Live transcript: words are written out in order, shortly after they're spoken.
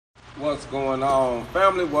What's going on,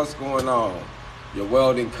 family? What's going on? Your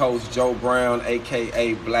welding coach, Joe Brown,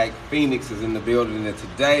 aka Black Phoenix, is in the building, and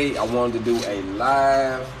today I wanted to do a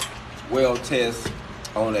live weld test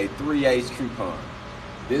on a 3/8 coupon.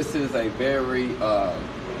 This is a very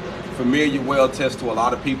familiar weld test to a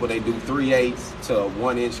lot of people. They do 3/8 to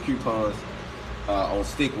 1-inch coupons on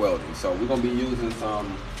stick welding. So we're gonna be using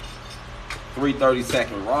some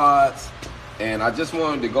 3/32 rods. And I just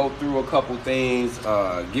wanted to go through a couple things,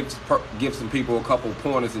 give some people a couple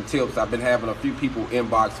pointers and tips. I've been having a few people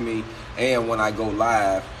inbox me, and when I go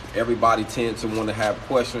live, everybody tends to want to have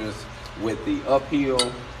questions with the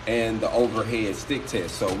uphill and the overhead stick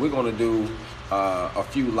test. So we're going to do a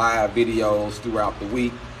few live videos throughout the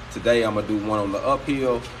week. Today I'm going to do one on the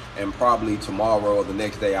uphill, and probably tomorrow or the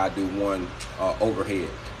next day I do one overhead.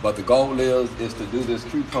 But the goal is to do this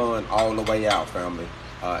coupon all the way out, family.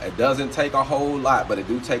 It doesn't take a whole lot, but it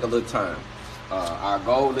do take a little time. Our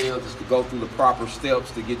goal is to go through the proper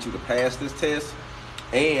steps to get you to pass this test,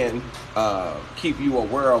 and keep you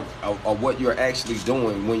aware of what you're actually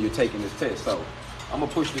doing when you're taking this test. So I'm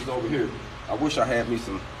gonna push this over here. I wish I had me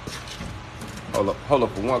some, hold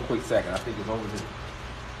up for one quick second. I think it's over here.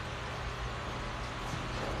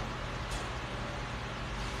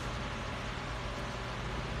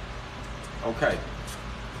 Okay.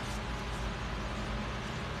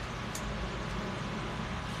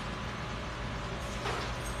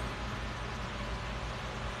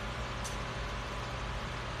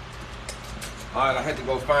 All right, I had to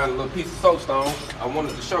go find a little piece of soapstone. I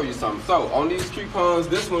wanted to show you something. So on these coupons,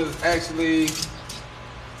 this one is actually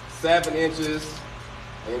 7 inches,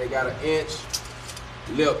 and it got an inch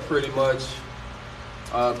lip pretty much.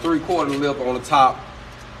 3/4 lip on the top,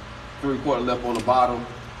 3/4 lip on the bottom.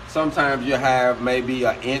 Sometimes you have maybe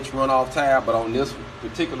an inch runoff tab, but on this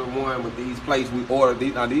particular one with these plates we ordered,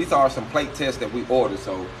 these are some plate tests that we ordered.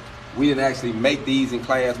 So we didn't actually make these in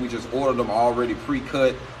class. We just ordered them already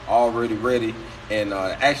pre-cut, already ready, and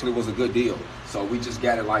actually was a good deal. So we just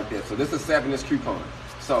got it like that. So this is 7-inch coupon.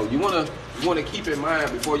 So you wanna keep in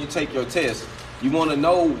mind before you take your test, you wanna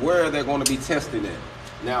know where they're gonna be testing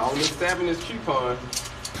at. Now on this 7-inch coupon,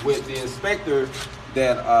 with the inspector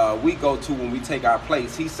that we go to when we take our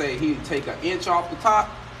plates, he said he'd take an inch off the top,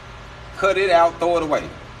 cut it out, throw it away.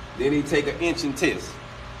 Then he'd take an inch and test.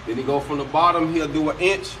 Then he go from the bottom, he'll do an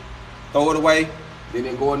inch, throw it away, then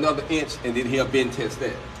he'll go another inch, and then he'll bend test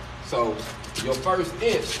that. So your first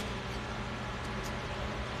inch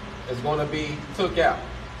is gonna be took out.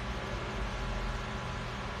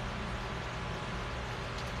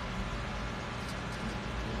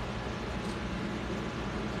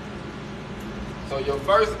 So your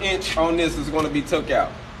first inch on this is gonna be took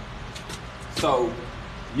out. So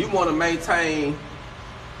you wanna maintain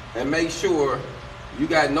and make sure you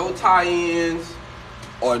got no tie-ins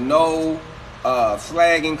or no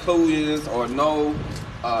slag inclusions or no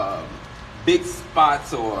big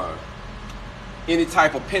spots or any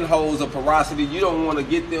type of pinholes or porosity. You don't want to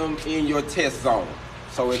get them in your test zone.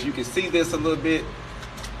 So if you can see this a little bit,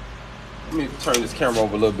 let me turn this camera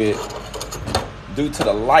over a little bit. Due to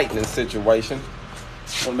the lighting situation,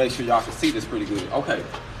 I want to make sure y'all can see this pretty good. Okay,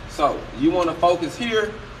 so you want to focus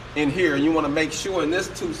here and here, and you want to make sure in this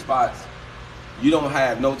 2 spots you don't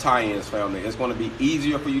have no tie-ins, family. It's going to be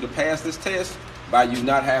easier for you to pass this test by you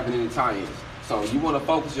not having any tie-ins. So you want to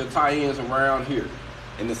focus your tie-ins around here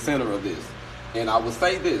in the center of this. And I will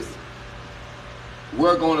say this,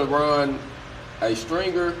 we're going to run a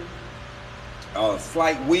stringer, a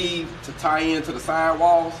slight weave to tie into the side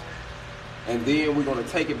walls, and then we're going to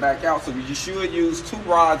take it back out. So you should use 2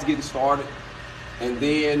 rods getting started. And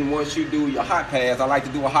then once you do your hot pass, I like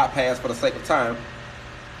to do a hot pass for the sake of time.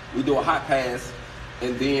 We do a hot pass,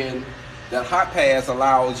 and then that hot pass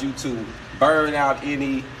allows you to burn out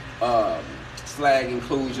any slag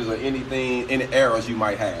inclusions or anything, any errors you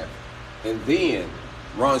might have, and then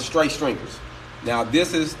run straight stringers. Now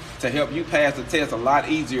this is to help you pass the test a lot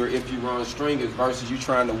easier if you run stringers versus you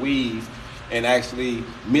trying to weave and actually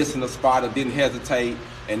missing a spot or didn't hesitate,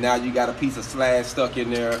 and now you got a piece of slag stuck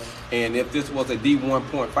in there. And if this was a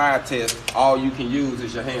D1.5 test, all you can use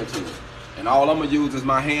is your hand tools. And all I'm gonna use is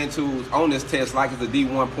my hand tools on this test like it's a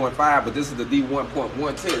D1.5, but this is a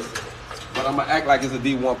D1.1 test. But I'm gonna act like it's a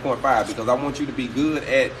D1.5 because I want you to be good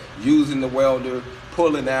at using the welder,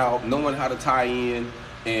 pulling out, knowing how to tie in.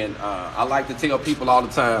 And I like to tell people all the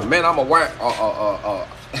time, man, I'm a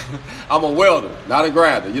welder, not a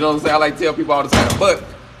grinder. You know what I'm saying? I like to tell people all the time. But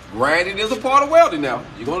grinding is a part of welding now.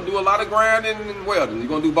 You're gonna do a lot of grinding and welding. You're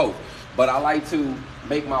gonna do both. But I like to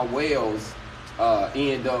make my welds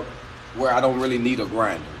end up where I don't really need a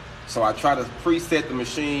grinder. So I try to preset the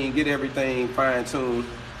machine, get everything fine-tuned,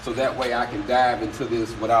 so that way I can dive into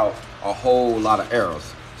this without a whole lot of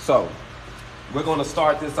errors. So we're gonna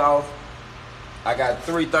start this off. I got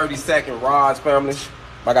 3 30-second rods, family.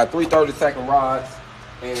 I got 3 30-second rods,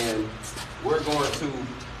 and we're going to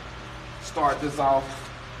start this off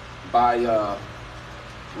by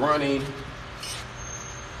running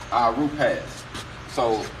our root pass.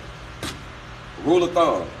 So, rule of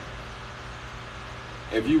thumb,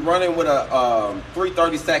 if you're running with a 3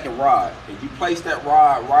 30-second rod, and you place that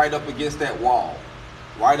rod right up against that wall,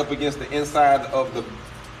 right up against the inside of the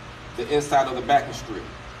backing strip,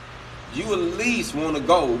 you at least want to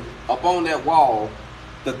go up on that wall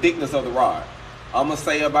the thickness of the rod. I'm gonna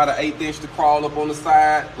say about an 1/8 inch to crawl up on the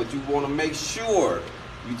side, but you want to make sure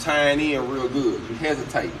you tying in real good. You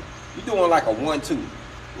hesitating. You're doing like a 1-2,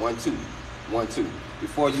 1-2, 1-2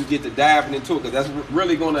 before you get to diving into it, because that's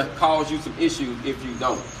really gonna cause you some issues if you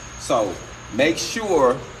don't. So make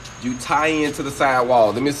sure you tie into the side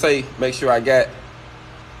wall. Let me make sure I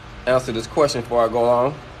answer this question before I go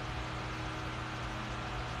on.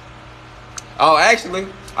 Oh, actually,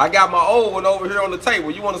 I got my old one over here on the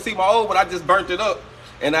table. You want to see my old one? I just burnt it up,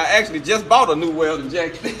 and I actually just bought a new welding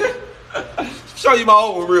jacket. Show you my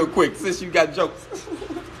old one real quick, since you got jokes.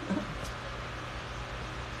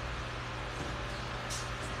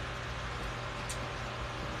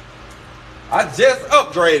 I just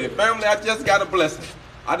upgraded, family. I just got a blessing.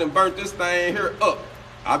 I done burnt this thing here up.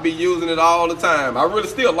 I be using it all the time. I really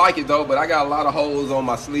still like it though, but I got a lot of holes on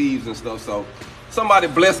my sleeves and stuff, so somebody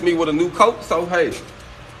blessed me with a new coat, so hey,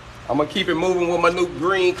 I'm gonna keep it moving with my new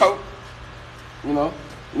green coat. You know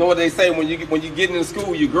what they say, when you get into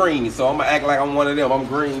school, you're green. So I'm gonna act like I'm one of them. I'm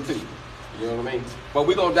green too. You know what I mean? But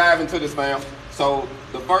we're gonna dive into this, fam. So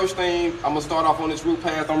the first thing, I'm gonna start off on this root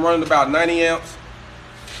path. I'm running about 90 amps,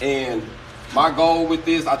 and my goal with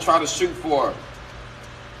this, I try to shoot for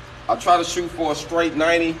a straight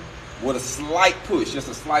 90 with a slight push, just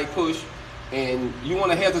a slight push. And you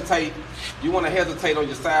want to hesitate. You want to hesitate on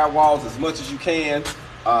your side walls as much as you can,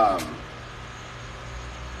 and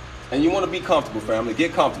you want to be comfortable, family.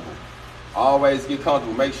 Get comfortable. Always get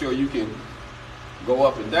comfortable. Make sure you can go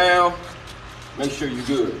up and down. Make sure you're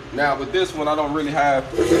good. Now with this one, I don't really have.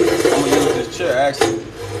 I'm gonna use this chair actually,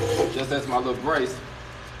 just as my little brace,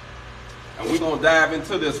 and we're gonna dive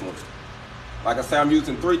into this one. Like I said, I'm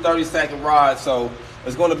using 3 30-second rods, so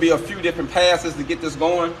there's going to be a few different passes to get this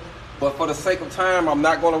going. But for the sake of time, I'm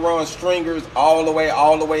not going to run stringers all the way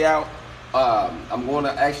out. I'm going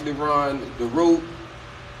to actually run the root,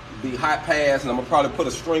 the hot pass, and I'm going to probably put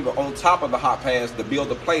a stringer on top of the hot pass to build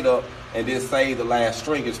the plate up, and then save the last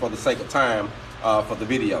stringers for the sake of time for the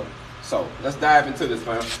video. So let's dive into this,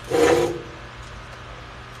 fam.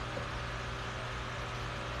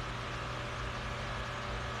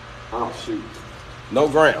 Oh shoot, no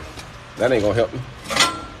ground. That ain't gonna help me.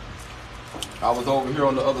 I was over here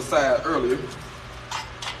on the other side earlier,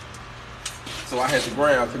 so I had the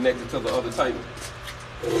ground connected to the other table.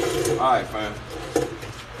 All right, fam.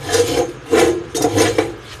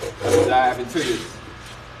 Let's dive into this.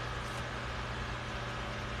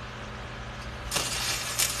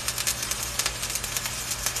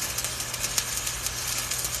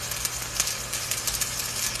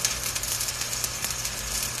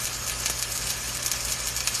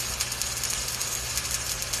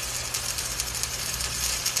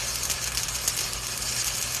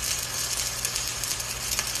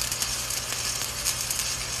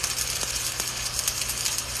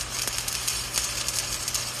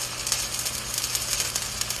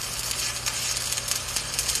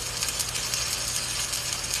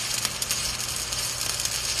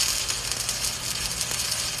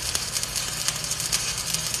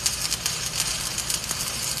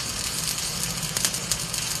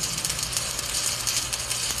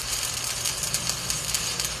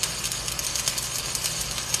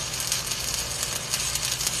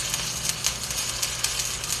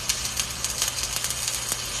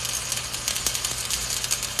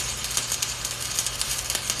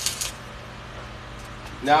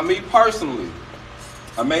 Now, me personally,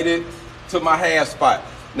 I made it to my half spot.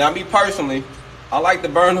 Now, me personally, I like to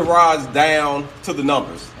burn the rods down to the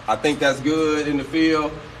numbers. I think that's good in the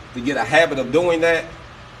field to get a habit of doing that.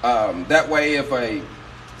 That way, if a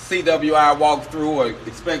CWI walk through or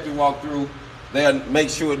inspector walk through, they'll make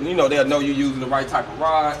sure, they'll know you're using the right type of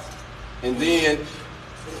rods. And then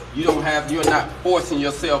you're not forcing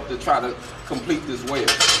yourself to try to complete this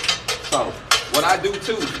weld. So what I do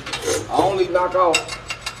too, I only knock off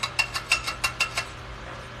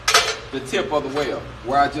the tip of the weld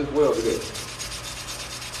where I just welded it.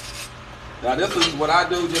 Now this is what I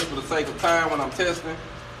do just for the sake of time when I'm testing.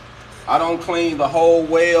 I don't clean the whole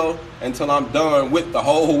weld until I'm done with the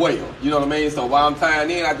whole weld. You know what I mean? So while I'm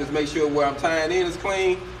tying in, I just make sure where I'm tying in is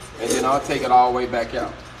clean, and then I'll take it all the way back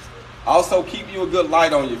out. Also, keep you a good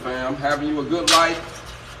light on you, fam. Having you a good light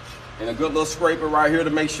and a good little scraper right here to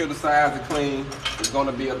make sure the sides are clean is going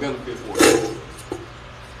to be a benefit for you.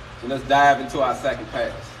 So let's dive into our second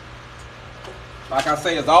pass. Like I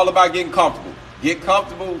say, it's all about getting comfortable. Get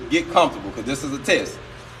comfortable, because this is a test.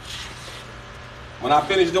 When I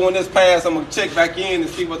finish doing this pass, I'm going to check back in and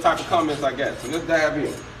see what type of comments I got. So let's dive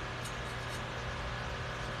in.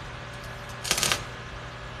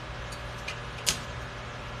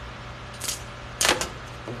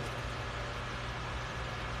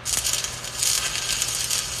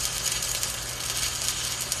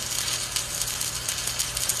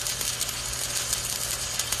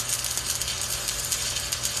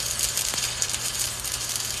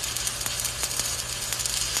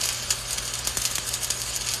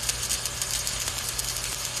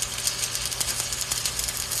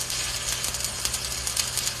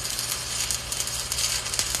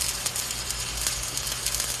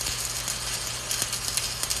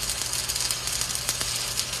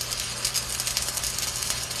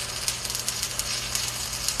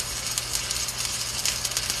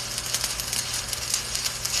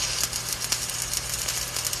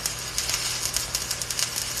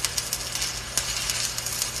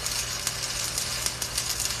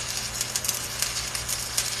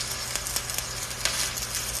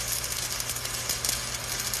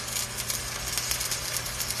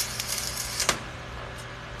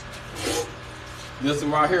 This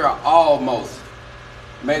one right here, I almost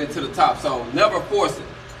made it to the top. So never force it.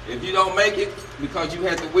 If you don't make it because you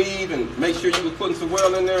had to weave and make sure you were putting some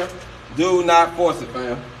weld in there, do not force it,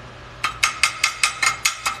 fam.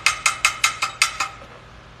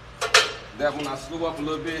 That one I slew up a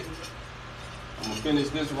little bit. I'm gonna finish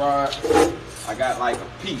this rod. I got like a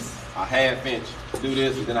piece, a ½ inch. Do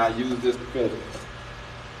this and then I use this to finish it.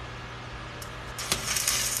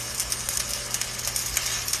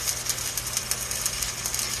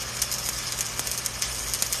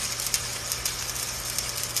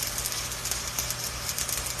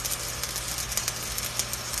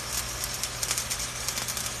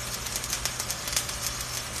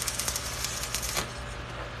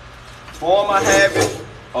 Form a habit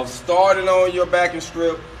of starting on your backing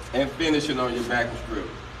strip and finishing on your backing strip.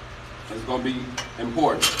 It's going to be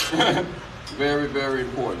important. Very, very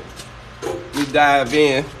important. We dive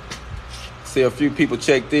in. See a few people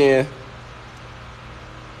checked in.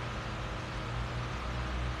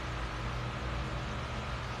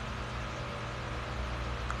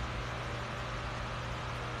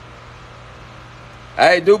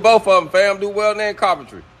 Hey, do both of them, fam. Do welding and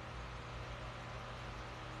carpentry.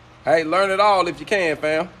 Hey, learn it all if you can,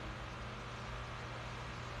 fam.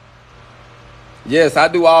 Yes, I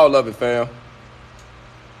do all of it, fam.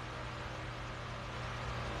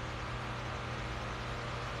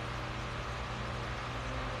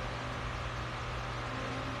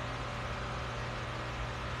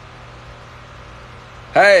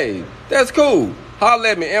 Hey, that's cool. Holler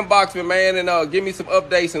at me, inbox me, man, and give me some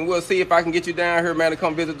updates, and we'll see if I can get you down here, man, to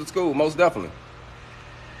come visit the school. Most definitely.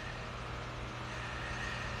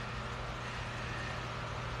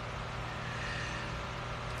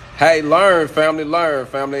 Hey, learn, family, learn,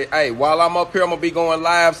 family. Hey, while I'm up here, I'm going to be going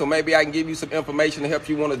live, so maybe I can give you some information to help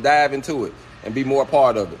you want to dive into it and be more a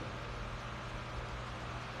part of it.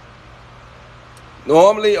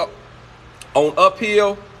 Normally, on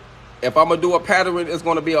uphill, if I'm going to do a pattern, it's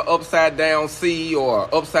going to be an upside down C or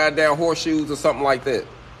upside down horseshoes or something like that.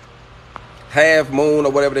 Half moon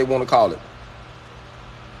or whatever they want to call it.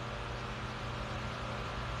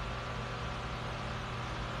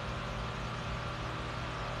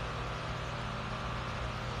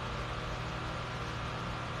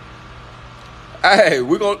 Hey,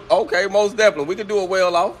 we're going to, okay, most definitely. We can do a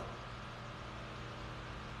weld off.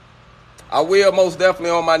 I will most definitely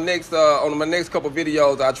on my next couple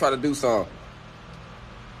videos, I'll try to do some.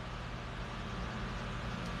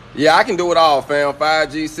 Yeah, I can do it all, fam.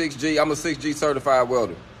 5G, 6G. I'm a 6G certified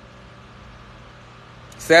welder.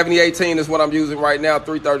 7018 is what I'm using right now,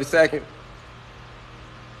 332nd.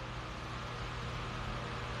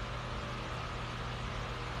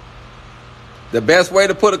 The best way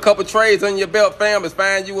to put a couple trades on your belt, fam, is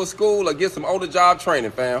find you a school or get some on-the-job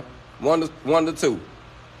training, fam. One to two.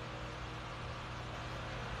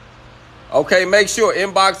 Okay, make sure,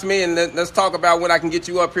 inbox me and let's talk about when I can get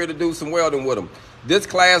you up here to do some welding with them. This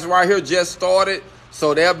class right here just started,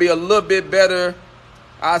 so they'll be a little bit better.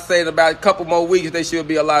 I say in about a couple more weeks, they should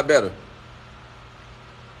be a lot better.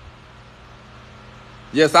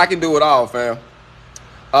 Yes, I can do it all, fam.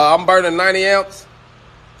 I'm burning 90 amps.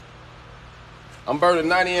 I'm burning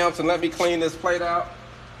 90 amps, and let me clean this plate out.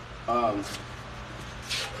 So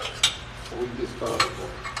we can get started.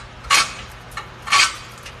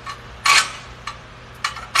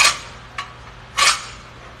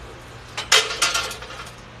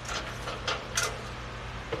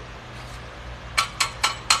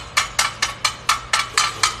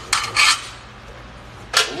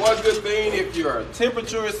 One good thing, if your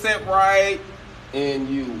temperature is set right and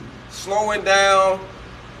you slowing down,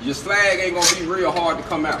 your slag ain't gonna be real hard to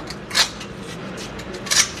come out.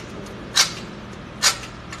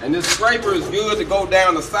 And this scraper is good to go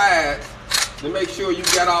down the sides to make sure you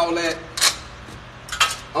got all that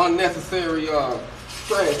unnecessary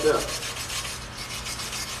trash there.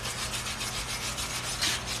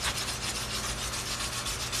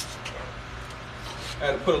 I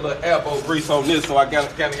had to put a little elbow grease on this, so I kind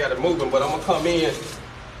of got it moving, but I'm gonna come in,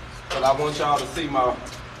 but I want y'all to see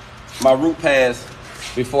my root pass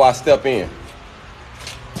before I step in.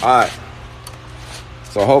 All right,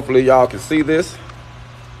 so hopefully y'all can see this.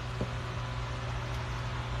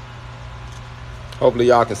 Hopefully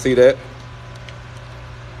y'all can see that.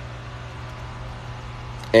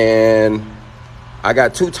 And I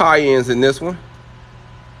got 2 tie-ins in this one.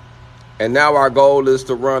 And now our goal is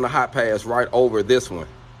to run a hot pass right over this one.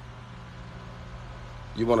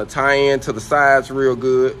 You want to tie in to the sides real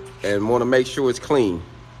good and want to make sure it's clean.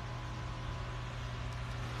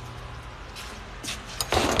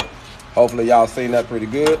 Hopefully y'all seen that pretty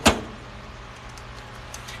good.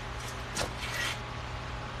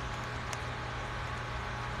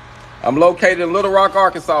 I'm located in Little Rock,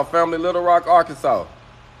 Arkansas, family, Little Rock, Arkansas.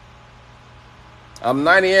 I'm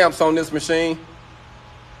 90 amps on this machine.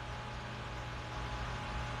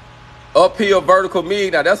 Uphill vertical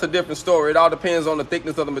MIG, now that's a different story. It all depends on the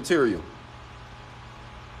thickness of the material.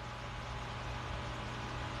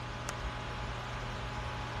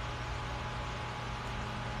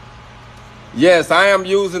 Yes, I am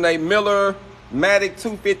using a Miller Matic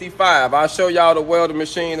 255. I'll show y'all the welding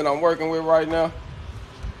machine that I'm working with right now.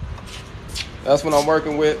 That's what I'm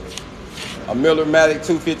working with, a Miller Matic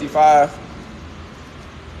 255.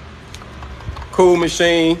 Cool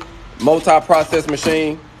machine, multi-process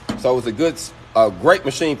machine. So it's a great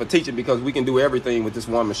machine for teaching because we can do everything with this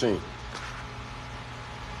one machine.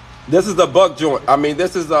 This is a buck joint. I mean,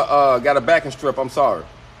 this is got a backing strip, I'm sorry.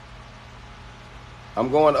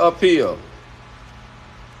 I'm going uphill.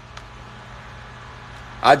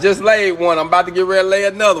 I just laid one. I'm about to get ready to lay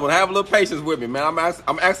another one. Have a little patience with me, man.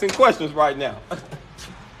 I'm asking questions right now.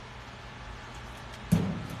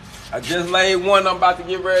 I just laid one. I'm about to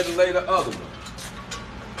get ready to lay the other one.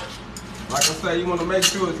 Like I say, you want to make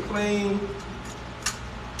sure it's clean.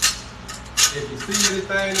 If you see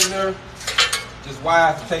anything in there, just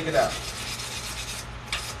wise to take it out.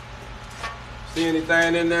 See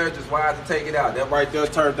anything in there, just wise to take it out. That right there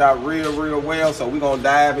turned out real well, so we're going to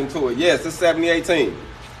dive into it. Yes, it's 7018.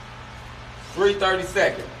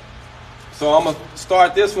 3/32. So I'm going to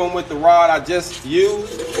start this one with the rod I just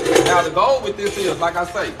used. Now the goal with this is, like I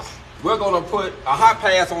say, we're going to put a hot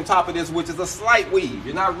pass on top of this, which is a slight weave.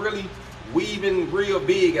 You're not really weaving real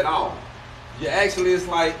big at all. You actually, it's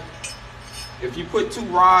like, if you put 2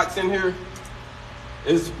 rods in here,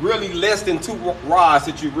 it's really less than 2 rods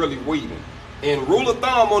that you're really weaving. And rule of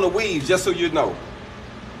thumb on the weaves, just so you know,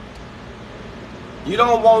 you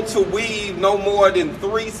don't want to weave no more than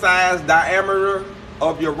 3 size diameter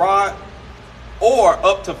of your rod, or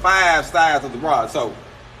up to 5 sides of the rod. So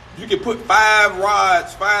you can put 5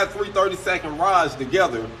 rods, 5 3/32 rods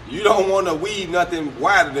together. You don't want to weave nothing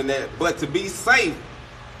wider than that. But to be safe,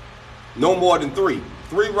 no more than 3.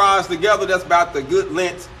 3 rods together, that's about the good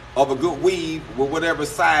length of a good weave with whatever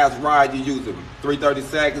size rod you're using.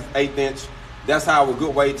 3/32, 1/8 inch. That's how a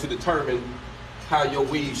good way to determine how your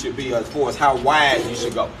weave should be as far as how wide you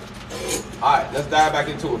should go. All right, let's dive back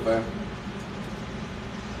into it, fam.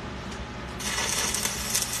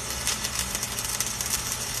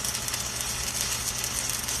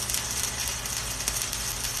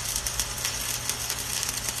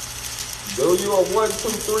 Do you a 1, 2,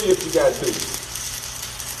 3 if you got to.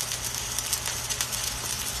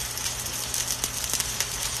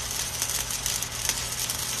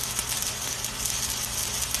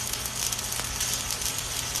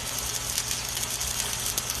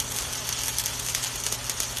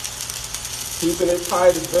 Keeping it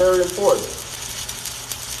tight is very important.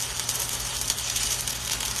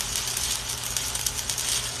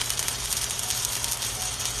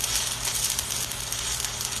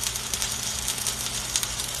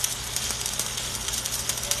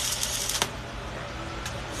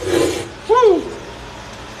 Woo!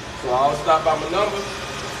 So I'll stop by my number.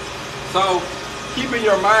 So keep in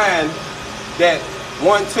your mind that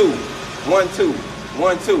 1, 2, 1, 2,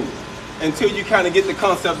 1, 2, until you kind of get the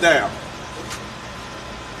concept down.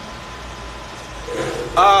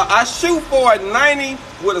 I shoot for a 90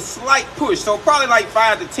 with a slight push, so probably like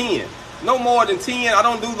 5 to 10. No more than 10. I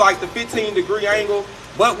don't do like the 15-degree angle,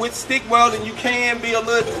 but with stick welding, you can be a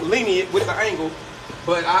little lenient with the angle.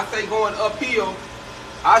 But I say going uphill,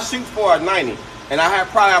 I shoot for a 90, and I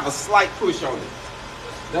probably have a slight push on it.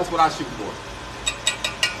 That's what I shoot for.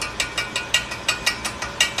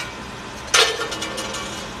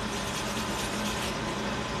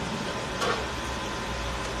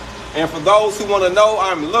 And for those who want to know,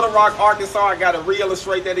 I'm in Little Rock, Arkansas. I got to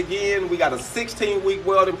re-illustrate that again. We got a 16-week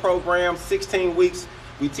welding program. 16 weeks.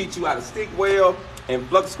 We teach you how to stick weld and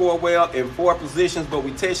flux core weld in 4 positions, but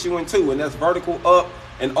we test you in 2, and that's vertical, up,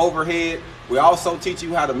 and overhead. We also teach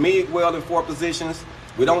you how to MIG weld in 4 positions.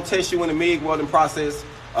 We don't test you in the MIG welding process.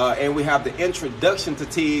 And we have the introduction to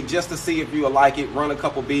TIG just to see if you will like it, run a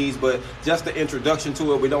couple beads, but just the introduction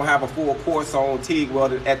to it. We don't have a full course on TIG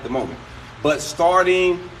welding at the moment. But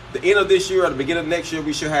starting the end of this year or the beginning of next year,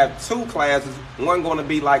 we should have 2 classes. One going to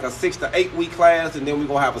be like a 6 to 8 week class, and then we're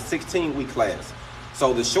going to have a 16-week class.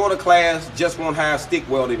 So the shorter class just won't have stick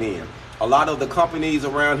welding in. A lot of the companies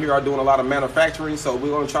around here are doing a lot of manufacturing, so we're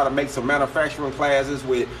going to try to make some manufacturing classes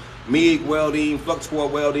with MIG welding, flux core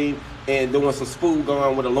welding, and doing some spool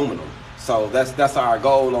gun with aluminum. So that's our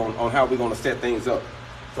goal on how we're going to set things up.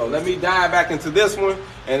 So let me dive back into this one,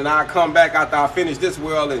 and then I'll come back after I finish this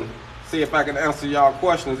weld and see if I can answer y'all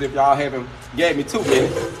questions if y'all haven't gave me 2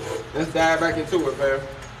 minutes. Let's dive back into it, fam.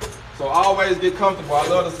 So always get comfortable. I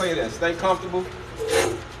love to say that. Stay comfortable.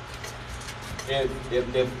 And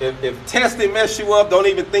if testing mess you up, don't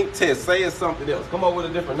even think test. Say it's something else. Come up with a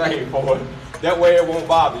different name for it. That way it won't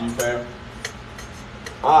bother you, fam.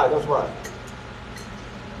 All right, that's right.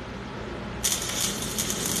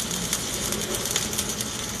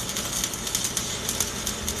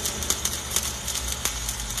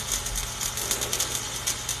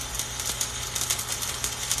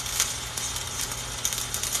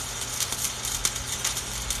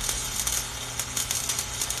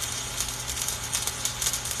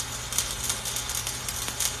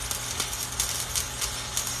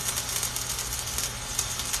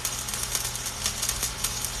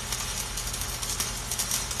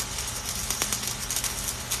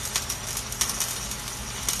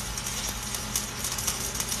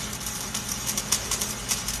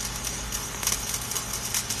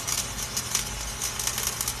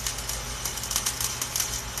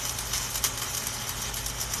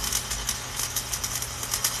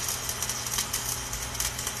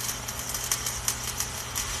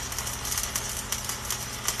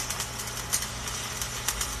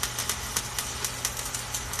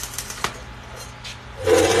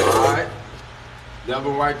 That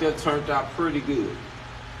one right there turned out pretty good.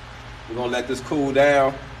 We're gonna let this cool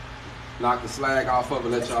down, knock the slag off of it,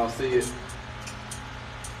 let y'all see it.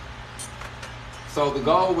 So the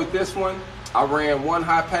goal with this one, I ran 1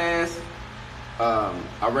 high pass.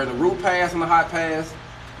 I ran a root pass and a high pass.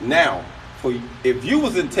 Now, if you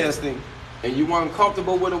was in testing and you weren't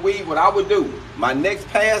comfortable with a weed, what I would do, my next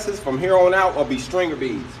passes from here on out will be stringer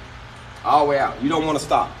beads, all the way out. You don't want to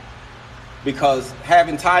stop, because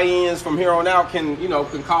having tie-ins from here on out can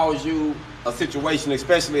cause you a situation,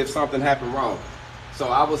 especially if something happened wrong. So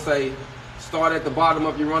I would say start at the bottom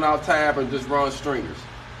of your run out tab and just run stringers.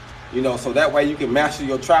 So that way you can master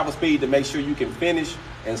your travel speed to make sure you can finish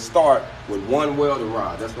and start with 1 welding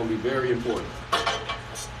rod. That's going to be very important.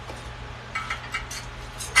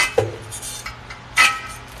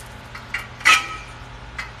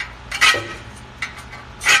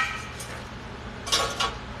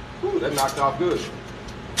 Ooh, that knocked off good.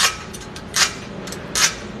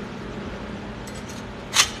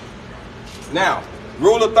 Now,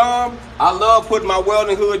 rule of thumb, I love putting my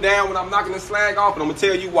welding hood down when I'm knocking the slag off, and I'm going to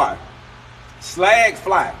tell you why. Slag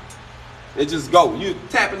fly. It just go. You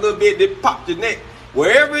tap it a little bit, then pop your neck.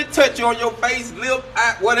 Wherever it touch you on your face, lip,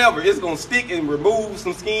 eye, whatever, it's going to stick and remove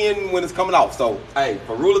some skin when it's coming off. So, hey,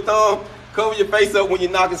 for rule of thumb, cover your face up when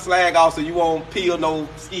you're knocking slag off so you won't peel no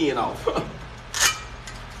skin off.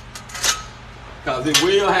 Because it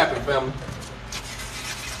will happen, family.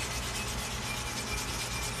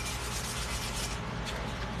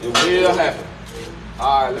 It will happen.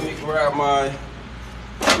 All right, let me grab my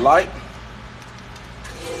light.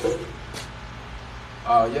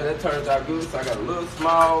 Oh, yeah, that turns out good. So I got a little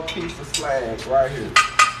small piece of slag right here.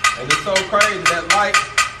 And it's so crazy, that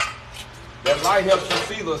light helps you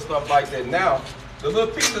see little stuff like that. Now, the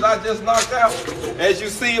little piece that I just knocked out, as you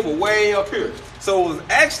see, it was way up here. So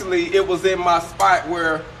it was in my spot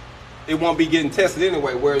where it won't be getting tested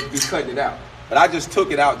anyway, where it'd be cutting it out. But I just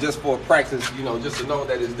took it out just for practice, you know, just to know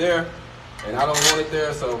that it's there, and I don't want it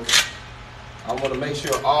there, so I want to make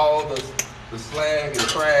sure all the slag and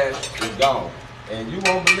trash is gone. And you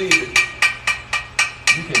won't believe it,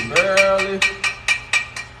 you can barely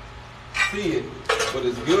see it, but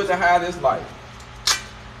it's good to have this light.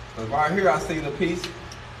 Because right here I see the piece,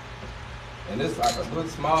 and it's like a good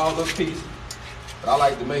small little piece, but I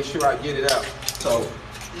like to make sure I get it out. So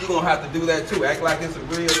you're gonna have to do that too. Act like it's a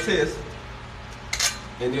real test,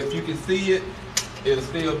 and if you can see it, it'll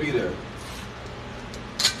still be there.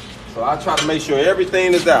 So I try to make sure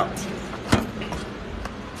everything is out.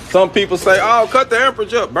 Some people say, oh, cut the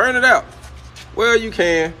amperage up, burn it out. Well, you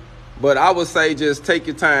can, but I would say just take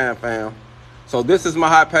your time, fam. So this is my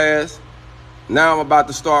hot pass. Now I'm about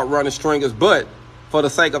to start running stringers, but for the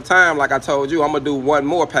sake of time, like I told you, I'm gonna do one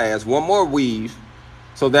more pass, one more weave,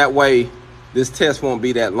 so that way this test won't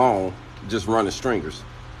be that long, just running stringers.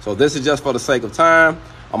 So this is just for the sake of time.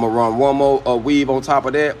 I'm gonna run one more weave on top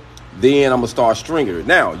of that, then I'm gonna start stringer.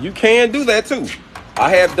 Now, you can do that too. I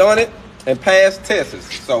have done it and passed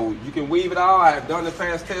tests. So you can weave it all. I have done the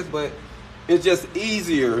past tests, but it's just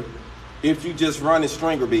easier if you just run in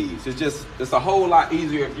stringer beads. It's a whole lot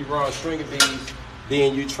easier if you run stringer beads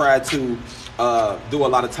than you try to do a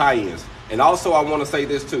lot of tie-ins. And also I want to say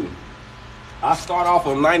this too. I start off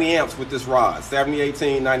on 90 amps with this rod,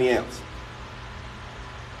 7018 90 amps.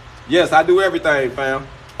 Yes, I do everything, fam.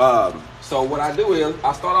 So what I do is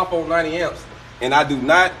I start off on 90 amps and I do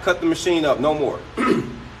not cut the machine up no more.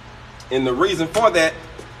 And the reason for that,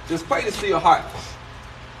 this plate is still hot.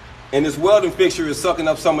 And this welding fixture is sucking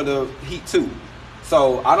up some of the heat too.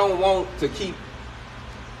 So I don't want to keep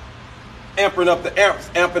amping up the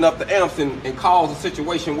amps and cause a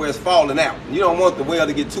situation where it's falling out. You don't want the weld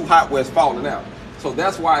to get too hot where it's falling out. So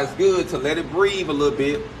that's why it's good to let it breathe a little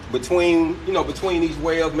bit between these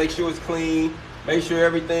welds, make sure it's clean, make sure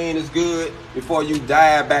everything is good before you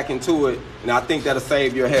dive back into it. And I think that'll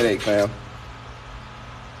save your headache, fam.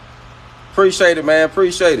 Appreciate it, man.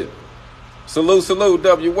 Appreciate it. Salute, salute,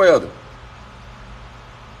 W Welding.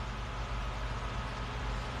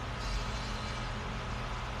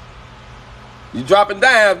 You dropping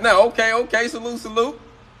dimes now. Okay, okay. Salute, salute.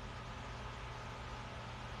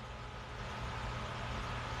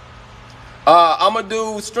 I'm going to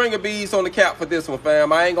do stringer beads on the cap for this one,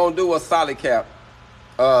 fam. I ain't going to do a solid cap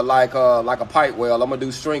like a pipe weld. I'm going to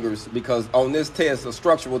do stringers because on this test, a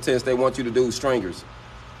structural test, they want you to do stringers.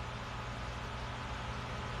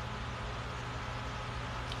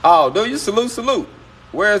 Oh, do you? Salute, salute.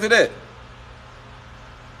 Where is it at?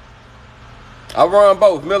 I run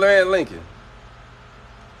both, Miller and Lincoln.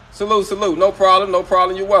 Salute, salute. No problem, no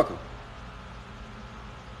problem. You're welcome.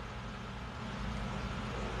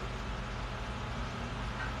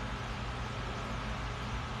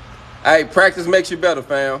 Hey, practice makes you better,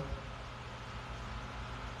 fam.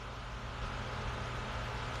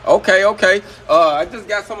 Okay, okay. I just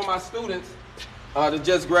got some of my students that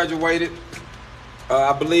just graduated.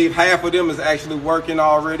 I believe half of them is actually working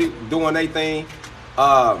already, doing their thing.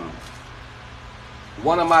 One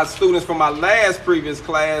of my students from my last previous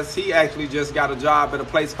class, he actually just got a job at a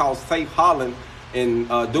place called Safe Holland in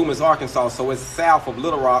Dumas, Arkansas. So it's south of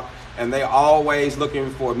Little Rock, and they're always looking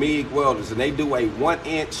for MIG welders. And they do a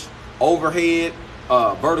 1-inch overhead,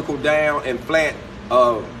 vertical down, and flat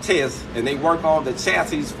test. And they work on the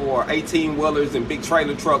chassis for 18-wheelers and big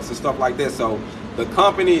trailer trucks and stuff like that. So the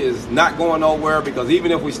company is not going nowhere because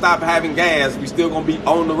even if we stop having gas, we still gonna be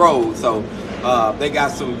on the road. So they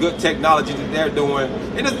got some good technology that they're doing.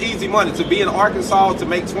 And it's easy money. To be in Arkansas, to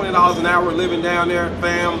make $20 an hour living down there,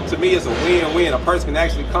 fam, to me it's a win-win. A person can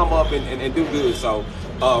actually come up and do good. So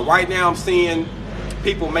right now I'm seeing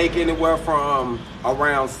people make anywhere from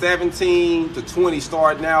around 17 to 20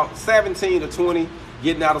 starting out. 17 to 20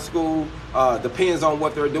 getting out of school. Depends on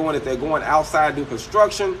what they're doing. If they're going outside to do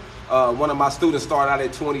construction, one of my students started out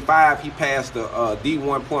at 25. He passed the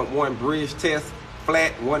D1.1 bridge test,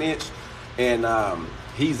 flat 1-inch, and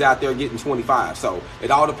he's out there getting 25. So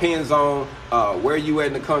it all depends on where you at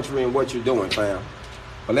in the country and what you're doing, fam.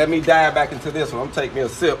 But let me dive back into this one. I'm taking me a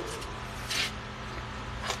sip.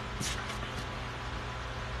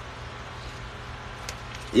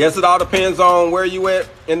 Yes, it all depends on where you at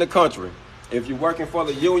in the country. If you're working for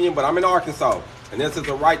the union, but I'm in Arkansas, and this is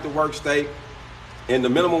a right-to-work state. And the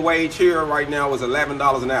minimum wage here right now is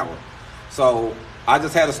 $11 an hour. So I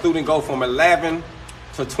just had a student go from 11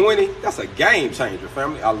 to 20. That's a game changer,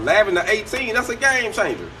 family. 11 to 18, that's a game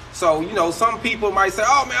changer. So, you know, some people might say,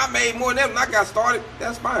 oh, man, I made more than that when I got started.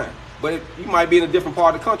 That's fine. But you might be in a different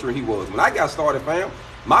part of the country he was. When I got started, fam,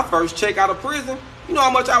 my first check out of prison, You know how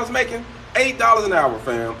much I was making? $8 an hour,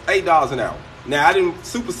 fam. $8 an hour. Now, I didn't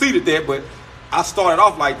supersede that, but I started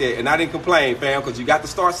off like that, and I didn't complain, fam, because you got to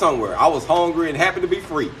start somewhere. I was hungry and happy to be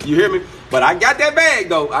free. You hear me? But I got that bag,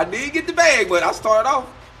 though. I did get the bag, but I started off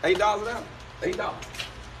 $8 an hour. $8.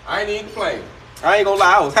 I ain't even complaining. I ain't gonna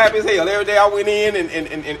lie. I was happy as hell. Every day I went in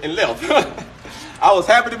and left. I was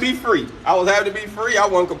happy to be free. I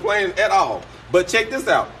wasn't complaining at all. But check this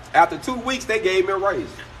out. After 2 weeks, they gave me a raise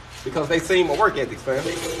because they seen my work ethics, fam.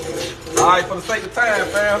 All right, for the sake of time,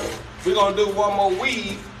 fam, we're going to do one more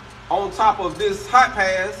weave on top of this hot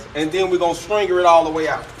pass, and then we're going to stringer it all the way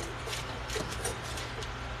out.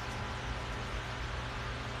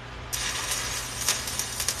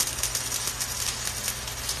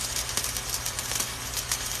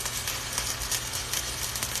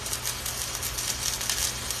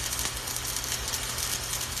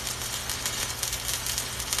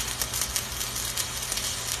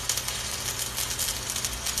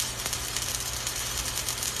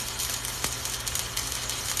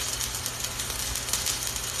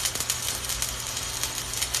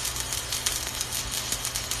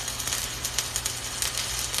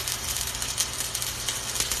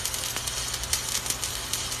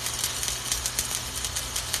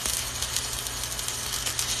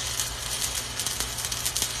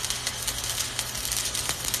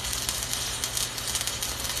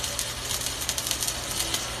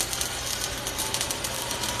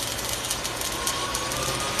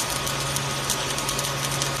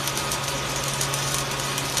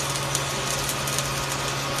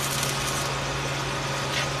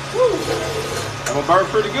 I'm gonna burn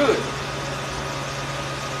pretty good.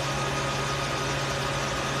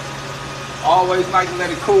 Always like to let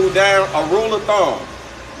it cool down. A rule of thumb: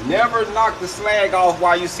 never knock the slag off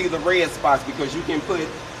while you see the red spots, because you can put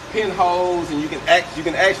pinholes and you can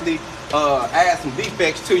actually add some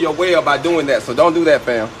defects to your weld by doing that. So don't do that,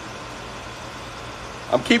 fam.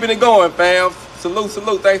 I'm keeping it going, fam. Salute,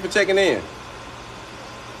 salute. Thanks for checking in.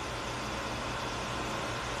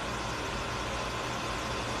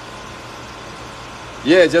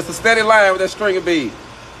 Yeah, just a steady line with that stringer bead.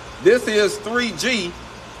 This is 3G.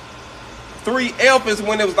 3F is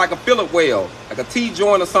when it was like a fillet weld, like a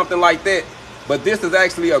T-joint or something like that. But this is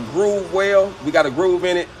actually a groove weld. We got a groove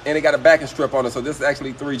in it, and it got a backing strip on it. So this is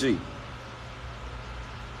actually 3G.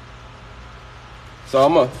 So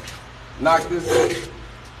I'm gonna knock this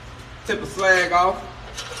tip of slag off,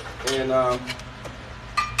 and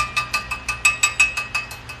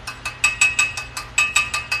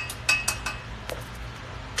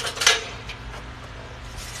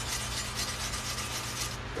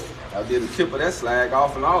I did the tip of that slag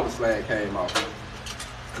off, and all the slag came off.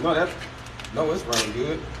 No, it's running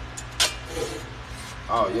good.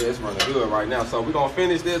 Oh yeah, it's running good right now. So we're gonna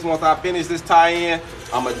finish this. Once I finish this tie-in,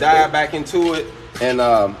 I'm gonna dive back into it and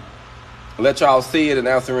let y'all see it and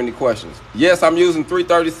answer any questions. Yes, I'm using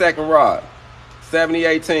 3/32 rod,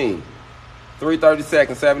 70/18,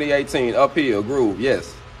 3/32, 70/18, uphill groove.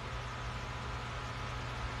 Yes.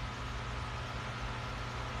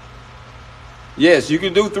 Yes, you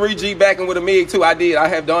can do 3G backing with a MIG too. I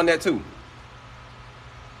have done that too.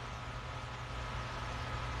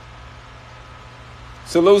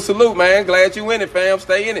 Salute, salute, man. Glad you in it, fam.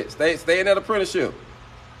 Stay in it. Stay in that apprenticeship.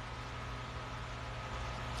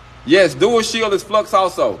 Yes, dual shield is flux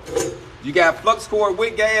also. You got flux core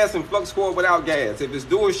with gas and flux core without gas. If it's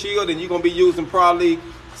dual shield, then you're going to be using probably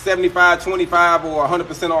 75-25 or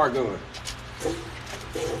 100% argon.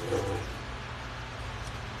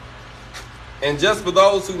 And just for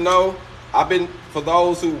those who know, for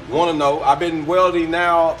those who want to know, I've been welding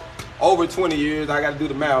now over 20 years. I got to do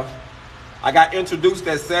the math. I got introduced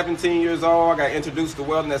at 17 years old. I got introduced to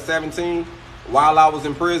welding at 17 while I was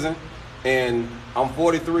in prison. And I'm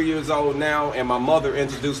 43 years old now, and my mother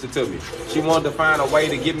introduced it to me. She wanted to find a way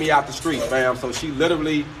to get me out the streets, fam. So she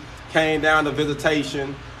literally came down to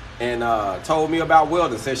visitation and told me about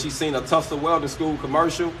welding. Said she seen a Tulsa welding school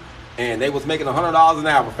commercial, and they was making $100 an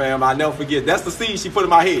hour, fam. I'll never forget. That's the seed she put in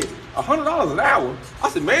my head. $100 an hour? I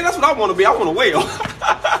said, man, that's what I want to be. I want to weld.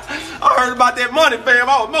 I heard about that money, fam.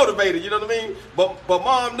 I was motivated, you know what I mean? But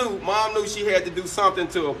mom knew she had to do something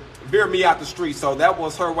to veer me out the streets. So that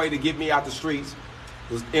was her way to get me out the streets,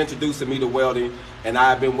 was introducing me to welding. And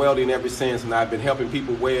I've been welding ever since, and I've been helping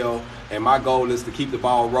people weld. And my goal is to keep the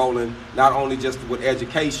ball rolling, not only just with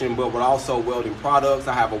education, but with also welding products.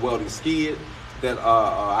 I have a welding skid that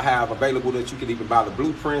I have available that you can even buy the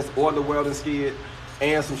blueprints or the welding skid,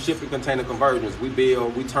 and some shipping container conversions. We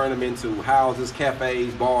turn them into houses,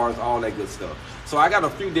 cafes, bars, all that good stuff. So I got a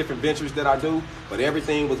few different ventures that I do, but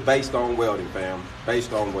everything was based on welding, fam.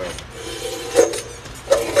 Based on welding.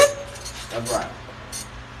 That's right.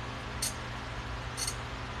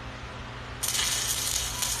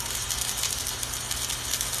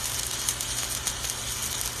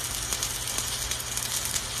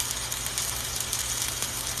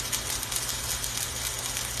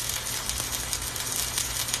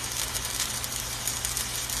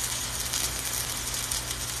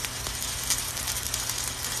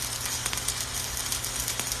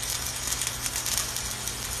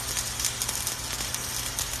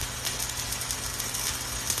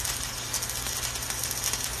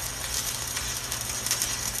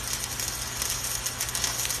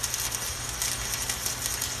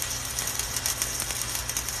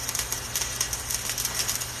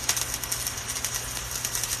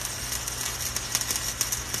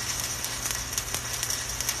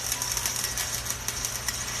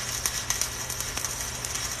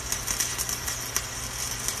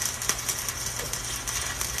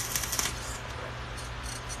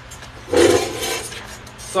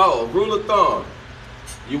 So, rule of thumb,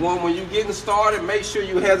 when you're getting started, make sure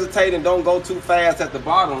you hesitate and don't go too fast at the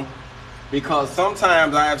bottom, because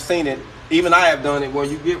sometimes I have seen it, even I have done it, when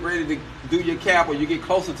you get ready to do your cap or you get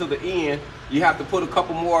closer to the end, you have to put a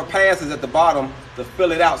couple more passes at the bottom to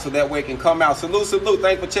fill it out so that way it can come out. Salute, salute.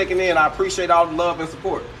 Thanks for checking in. I appreciate all the love and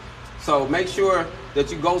support. So make sure that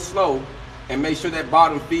you go slow and make sure that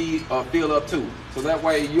bottom fill up too. So that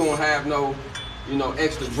way you don't have no,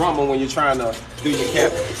 extra drama when you're trying to do your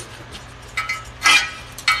cap.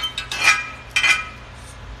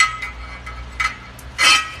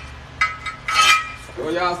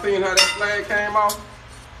 Well, y'all seen how that flag came off?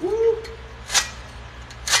 Woo!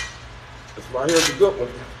 This right here's a good one.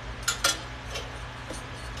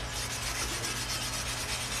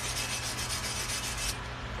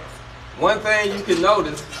 One thing you can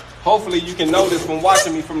notice, hopefully you can notice from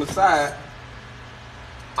watching me from the side,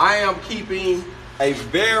 I am keeping a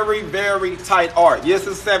very, very tight arc. Yes,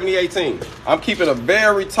 it's 70-18. I'm keeping a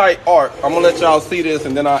very tight arc. I'm gonna let y'all see this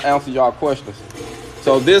and then I'll answer y'all questions.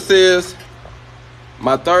 So this is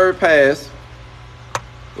my third pass,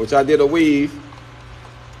 which I did a weave.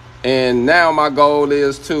 And now my goal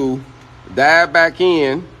is to dive back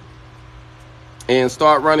in and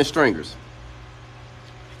start running stringers.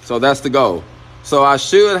 So that's the goal. So I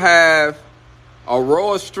should have a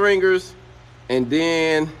row of stringers and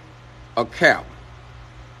then a cap.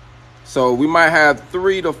 So we might have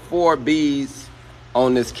 3 to 4 beads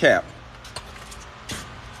on this cap.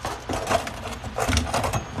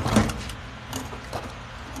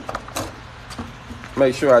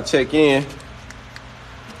 Make sure I check in.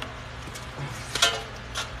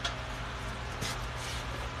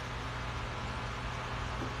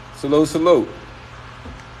 Salute, salute.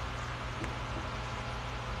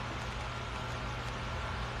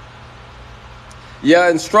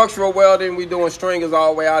 Yeah, in structural welding, we doing stringers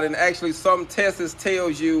all the way out. And actually, some tests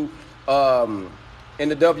tells you in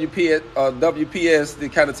the WPS,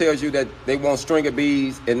 it kind of tells you that they want stringer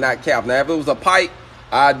beads and not cap. Now, if it was a pipe,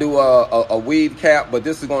 I do a weave cap, but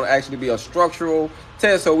this is going to actually be a structural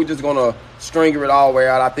test, so we're just going to stringer it all the way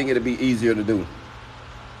out. I think it'll be easier to do.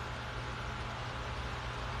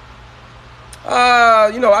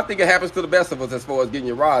 I think it happens to the best of us as far as getting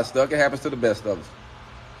your rod stuck. It happens to the best of us.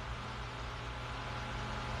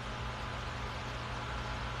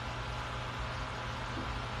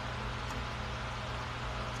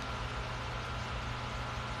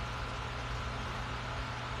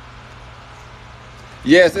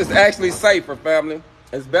 Yes, it's actually safer, family.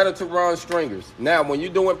 It's better to run stringers. Now, when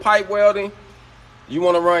you're doing pipe welding, you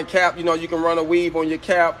want to run cap. You can run a weave on your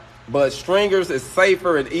cap, but stringers is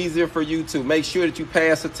safer and easier for you to make sure that you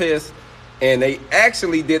pass the test. And they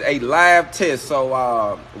actually did a live test.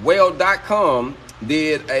 So Weld.com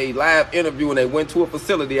did a live interview and they went to a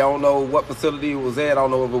facility. I don't know what facility it was at. I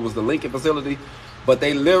don't know if it was the Lincoln facility, but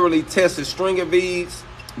they literally tested stringer beads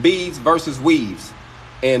versus weaves.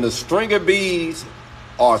 And the stringer beads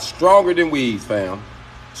are stronger than weaves, fam.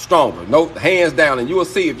 Stronger, no, hands down. And you will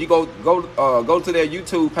see if you go to their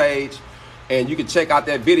YouTube page and you can check out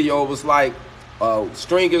that video. It was like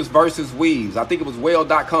stringers versus weaves. I think it was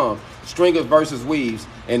Weld.com, stringers versus weaves.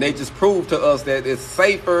 And they just proved to us that it's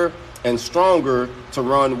safer and stronger to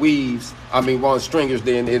run run stringers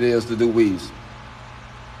than it is to do weaves.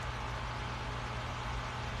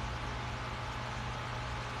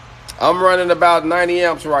 I'm running about 90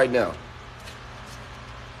 amps right now.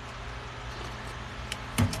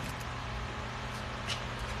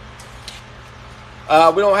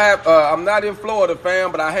 We don't have, I'm not in Florida,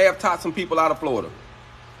 fam, but I have taught some people out of Florida.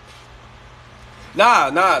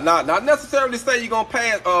 Not necessarily say you're going to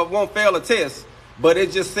pass, won't fail a test, but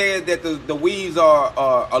it just said that the weaves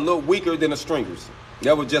are a little weaker than the stringers.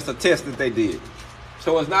 That was just a test that they did.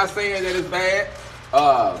 So it's not saying that it's bad.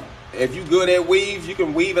 If you're good at weaves, you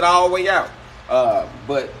can weave it all the way out.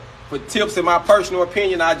 But for tips, in my personal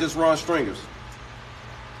opinion, I just run stringers.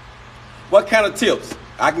 What kind of tips?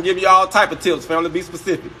 I can give you all type of tips, family. Be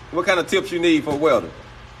specific. What kind of tips you need for a welder?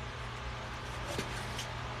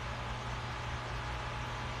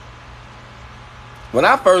 When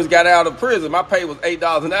I first got out of prison, my pay was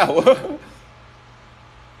 $8 an hour.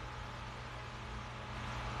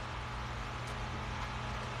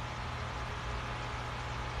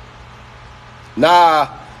 Nah,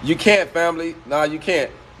 you can't, family. Nah, you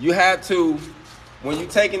can't. You have to, when you're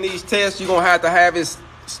taking these tests, you're going to have it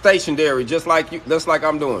stationary, just like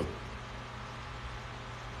I'm doing.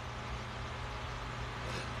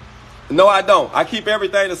 No, I don't. I keep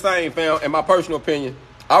everything the same, fam, in my personal opinion.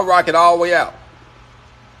 I rock it all the way out.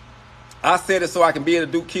 I said it so I can be able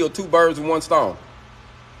to kill 2 birds with 1 stone.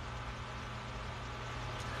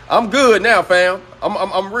 I'm good now, fam.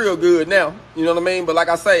 I'm real good now. You know what I mean? But like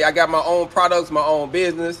I say, I got my own products, my own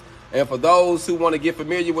business. And for those who want to get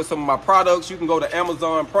familiar with some of my products, you can go to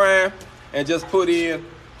Amazon Prime and just put in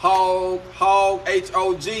Hog,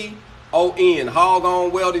 H-O-G-O-N, Hog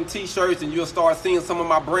On Welding t-shirts, and you'll start seeing some of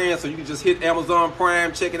my brands. So you can just hit Amazon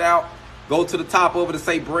Prime, check it out. Go to the top over to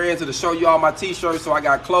say brands, it'll show you all my t-shirts. So I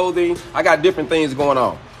got clothing, I got different things going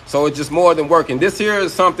on. So it's just more than working. This here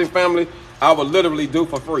is something, family, I would literally do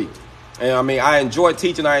for free. And I mean, I enjoy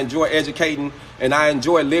teaching, I enjoy educating, and I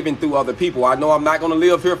enjoy living through other people. I know I'm not going to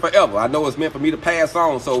live here forever. I know it's meant for me to pass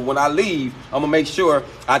on. So when I leave, I'm going to make sure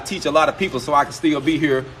I teach a lot of people so I can still be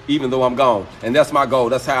here even though I'm gone. And that's my goal.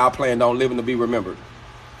 That's how I plan on living to be remembered.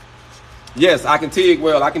 Yes, I can TIG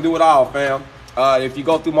weld. I can do it all, fam. If you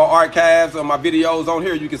go through my archives or my videos on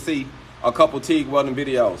here, you can see a couple TIG welding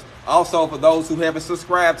videos. Also, for those who haven't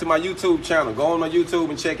subscribed to my YouTube channel, go on my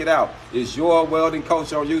YouTube and check it out. It's Your Welding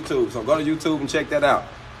Coach on YouTube. So go to YouTube and check that out.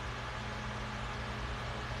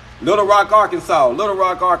 Little Rock, Arkansas,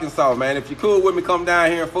 man. If you're cool with me, come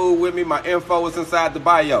down here and fool with me. My info is inside the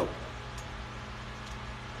bio.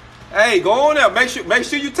 Hey, go on there. Make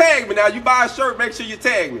sure you tag me. Now, you buy a shirt, make sure you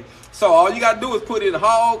tag me. So all you got to do is put in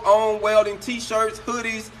Hog On Welding t-shirts,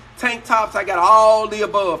 hoodies, tank tops. I got all the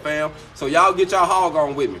above, fam. So y'all get y'all hog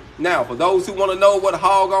on with me. Now, for those who want to know what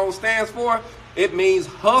hog on stands for, it means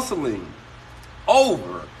hustling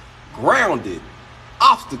over grounded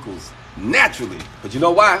obstacles naturally. But you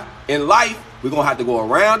know why? In life, we're going to have to go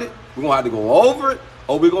around it, we're going to have to go over it,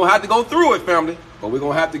 or we're going to have to go through it, family. But we're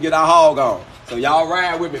going to have to get our hog on. So y'all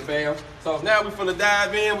ride with me, fam. So now we're finna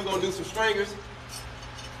dive in. We're going to do some stringers.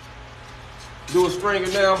 Do a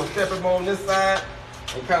stringer now. I'm going to step him on this side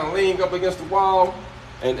and kind of lean up against the wall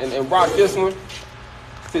and rock this one.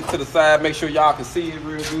 Sit to the side, make sure y'all can see it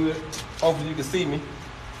real good. Hopefully you can see me.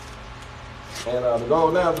 And the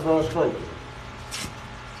goal now is to run stringers.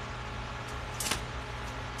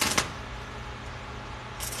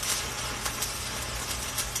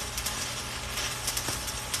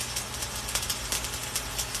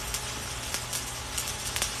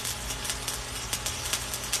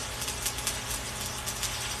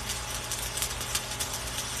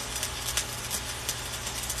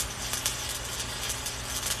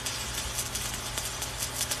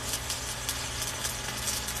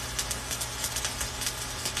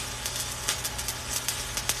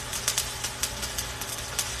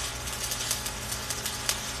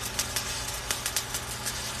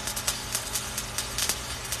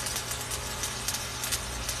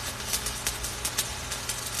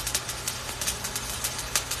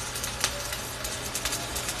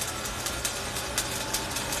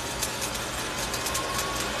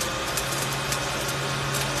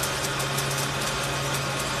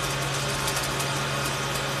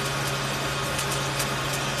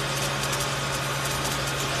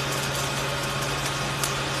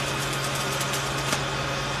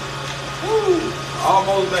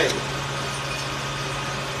 Almost there.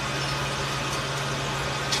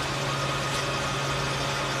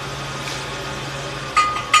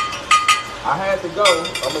 I had to go.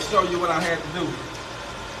 I'm going to show you what I had to do.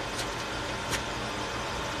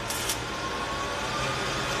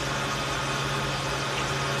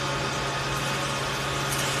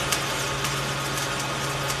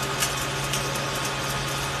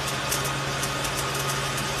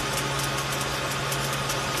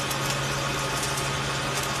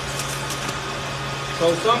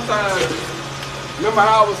 So sometimes, remember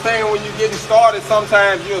how I was saying when you're getting started,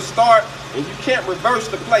 sometimes you'll start and you can't reverse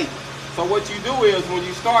the plate. So what you do is when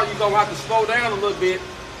you start, you're going to have to slow down a little bit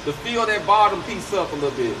to feel that bottom piece up a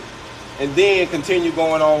little bit. And then continue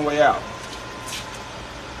going on way out.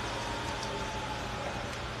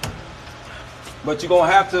 But you're going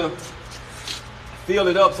to have to feel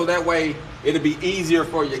it up so that way it'll be easier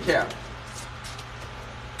for your cap.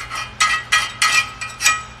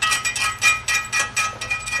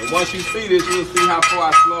 And once you see this, you'll see how far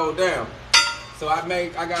I slowed down. So I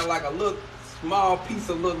got like a little small piece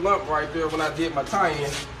of little lump right there when I did my tie-in.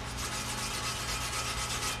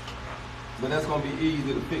 But that's gonna be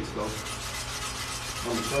easy to fix though.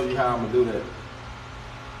 I'm gonna show you how I'm gonna do that.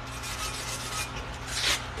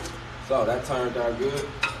 So that turned out good.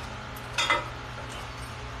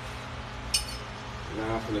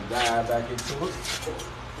 Now I'm gonna dive back into it.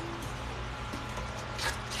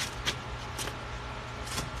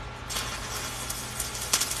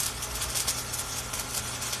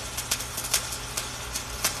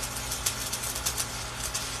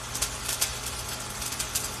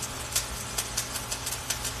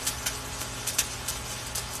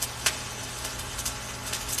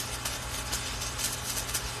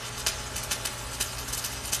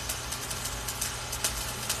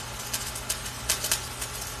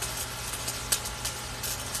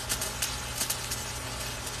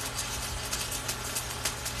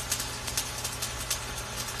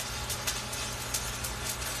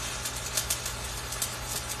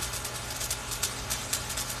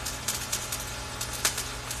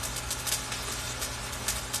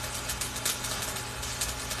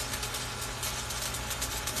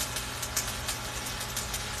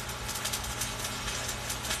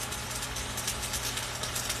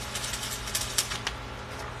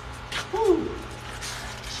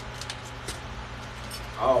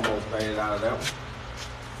 made it out of that one.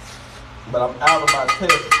 But I'm out of my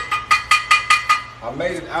test. I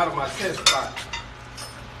made it out of my test spot.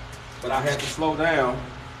 But I had to slow down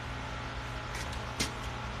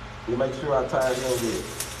to make sure I tied it in good.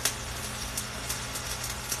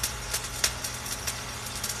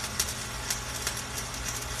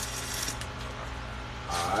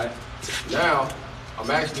 Alright. Now, I'm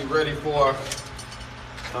actually ready for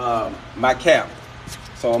my cap.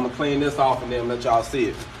 So I'm gonna clean this off and then let y'all see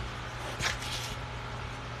it.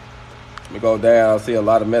 Let me go down, see a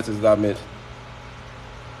lot of messages I missed.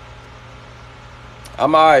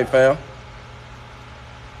 I'm alright, fam.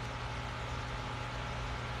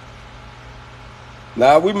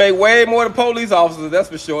 Now, we make way more than police officers, that's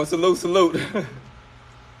for sure. Salute, salute.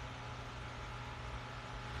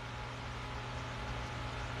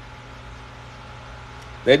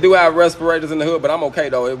 They do have respirators in the hood, but I'm okay,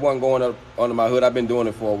 though. It wasn't going up under my hood. I've been doing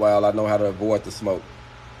it for a while. I know how to avoid the smoke.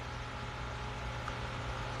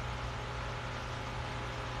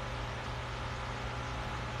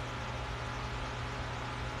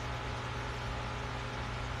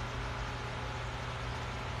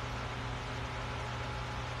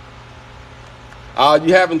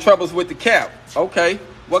 You having troubles with the cap? Okay.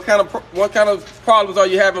 What kind of problems are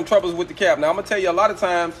you having troubles with the cap? Now I'm gonna tell you, a lot of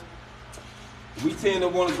times we tend to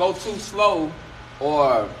want to go too slow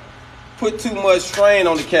or put too much strain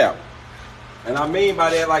on the cap. And I mean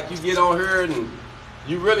by that, like you get on here and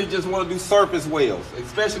you really just want to do surface welds,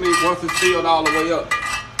 especially once it's filled all the way up.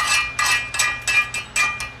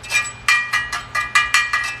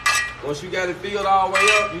 Once you got it filled all the way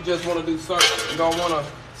up, you just want to do surface. You don't want to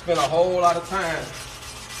spend a whole lot of time.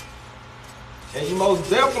 And you most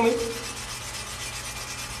definitely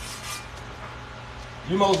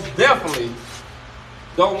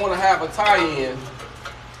don't want to have a tie-in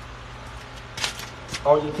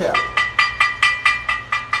on your cap.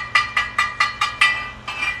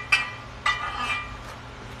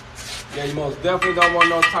 Yeah, you most definitely don't want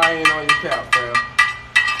no tie-in on your cap, fam.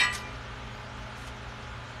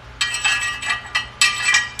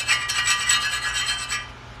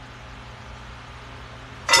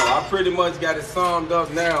 I pretty much got it summed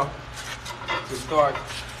up now to start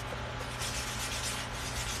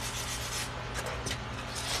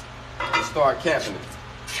capping it.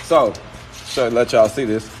 So let y'all see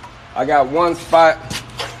this. I got one spot.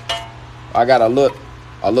 I got a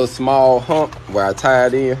little small hump where I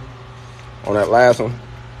tied in on that last one,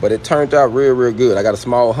 but it turned out real good. I got a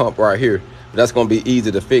small hump right here. That's gonna be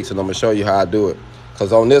easy to fix, and I'm gonna show you how I do it.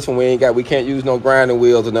 Because on this one, we can't use no grinding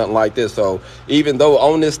wheels or nothing like this. So even though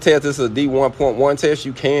on this test, this is a D1.1 test,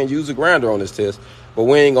 you can use a grinder on this test, but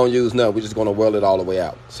we ain't going to use nothing. We're just going to weld it all the way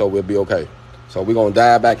out. So we'll be okay. So we're going to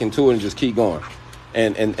dive back into it and just keep going.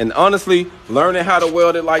 And honestly, learning how to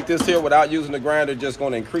weld it like this here without using the grinder just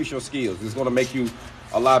going to increase your skills. It's going to make you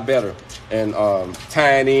a lot better. And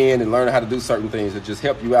tying in and learning how to do certain things, it just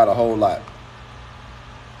help you out a whole lot.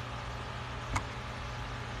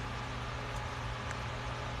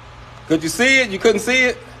 Could you see it? You couldn't see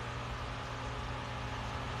it?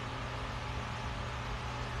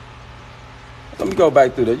 Let me go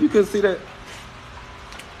back through that. You couldn't see that?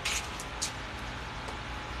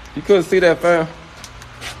 You couldn't see that, fam?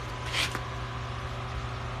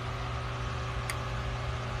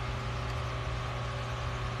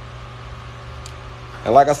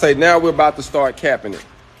 And like I say, now we're about to start capping it.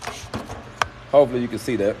 Hopefully you can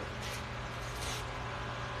see that.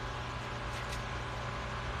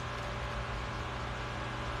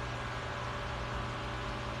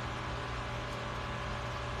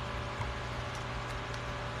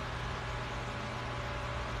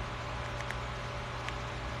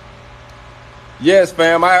 Yes,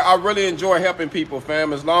 fam. I really enjoy helping people,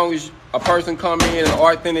 fam. As long as a person come in and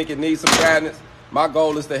authentic and needs some guidance, my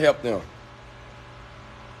goal is to help them.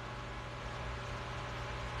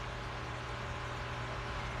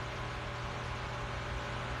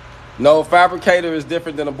 No, fabricator is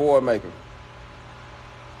different than a board maker.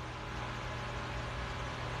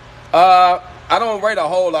 I don't wait a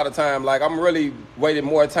whole lot of time. Like, I'm really waiting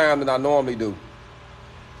more time than I normally do.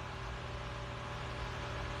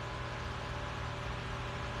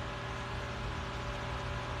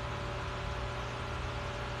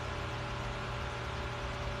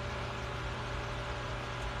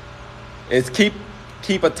 It's keep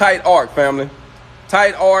a tight arc, family.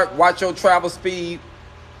 Tight arc, watch your travel speed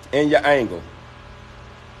and your angle.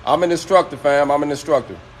 I'm an instructor, fam. I'm an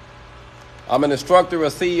instructor. I'm an instructor, a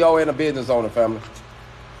CEO, and a business owner, family.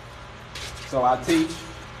 So I teach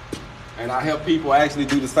and I help people actually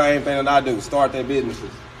do the same thing that I do, start their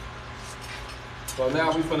businesses. So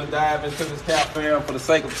now we're gonna dive into this cap, fam, for the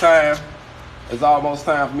sake of time. it's almost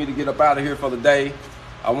time for me to get up out of here for the day.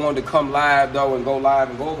 I wanted to come live though and go live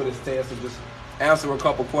and go over this test and just answer a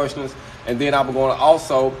couple questions. And then I'm going to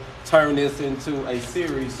also turn this into a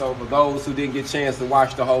series. So for those who didn't get a chance to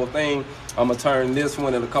watch the whole thing, I'm going to turn this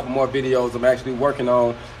one and a couple more videos I'm actually working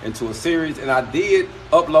on into a series. And I did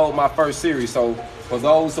upload my first series. So for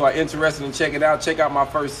those who are interested in checking it out, check out my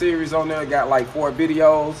first series on there. I got like 4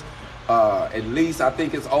 videos. At least I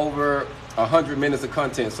think it's over 100 minutes of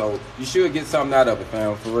content. So you should get something out of it,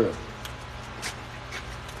 fam, for real.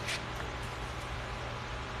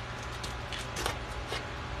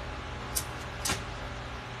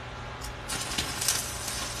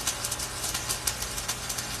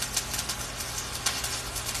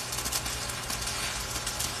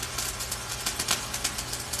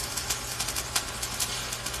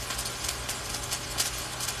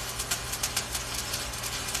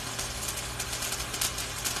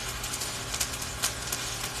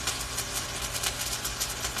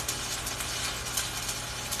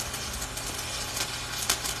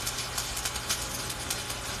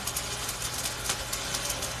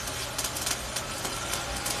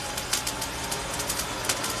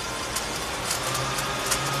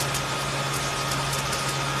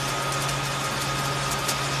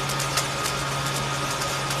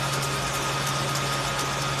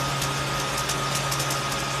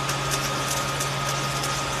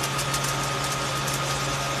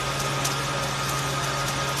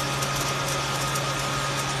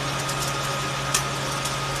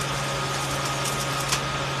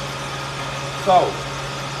 So,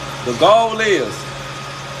 the goal is,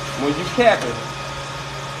 when you capping,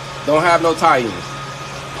 don't have no tie-ins.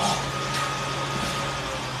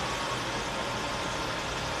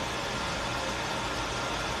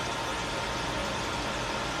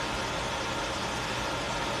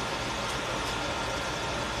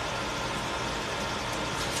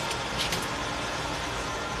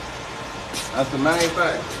 That's the main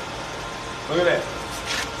thing. Look at that.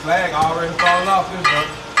 Flag already falling off this one.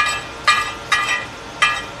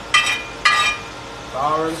 It's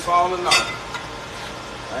already falling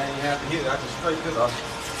off. I ain't have to hit it. I just straight this off.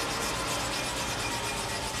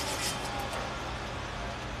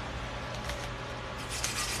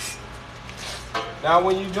 Now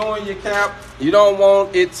when you're doing your cap, you don't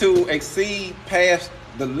want it to exceed past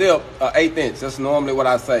the lip, 1/8 inch. That's normally what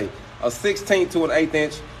I say. A 1/16 to an 1/8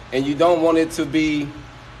 inch, and you don't want it to be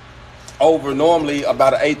over normally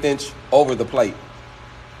about an 1/8 inch over the plate.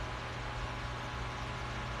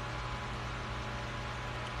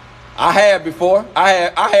 I have before. I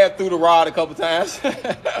have through the rod a couple times.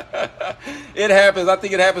 It happens. I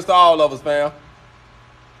think it happens to all of us, fam.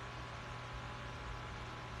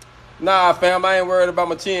 Nah, fam, I ain't worried about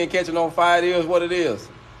my chin catching on fire. It is what it is.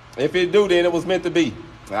 If it do, then it was meant to be.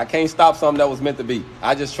 I can't stop something that was meant to be.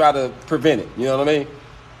 I just try to prevent it. You know what I mean?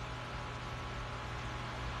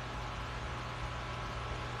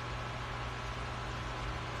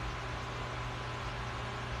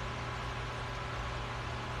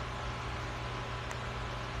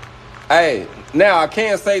 Hey, now I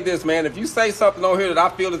can say this, man. If you say something on here that I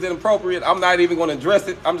feel is inappropriate, I'm not even going to address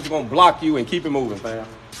it. I'm just going to block you and keep it moving, fam.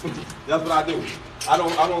 That's what I do. I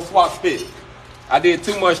don't swap spit. I did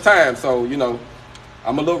too much time, so you know,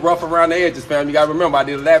 I'm a little rough around the edges, fam. You got to remember, I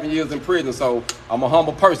did 11 years in prison, so I'm a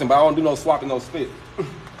humble person, but I don't do no swapping, no spit. I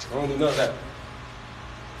don't do none of that.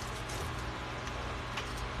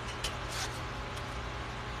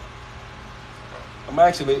 I'm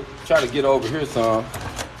actually trying to get over here some.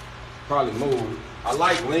 Probably move. I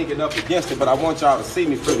like leaning up against it, but I want y'all to see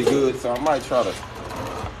me pretty good, so I might try to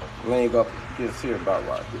lean up against here about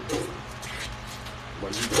right here.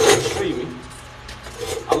 But you can see me.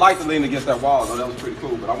 I like to lean against that wall, though. That was pretty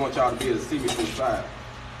cool, but I want y'all to be able to see me from the side.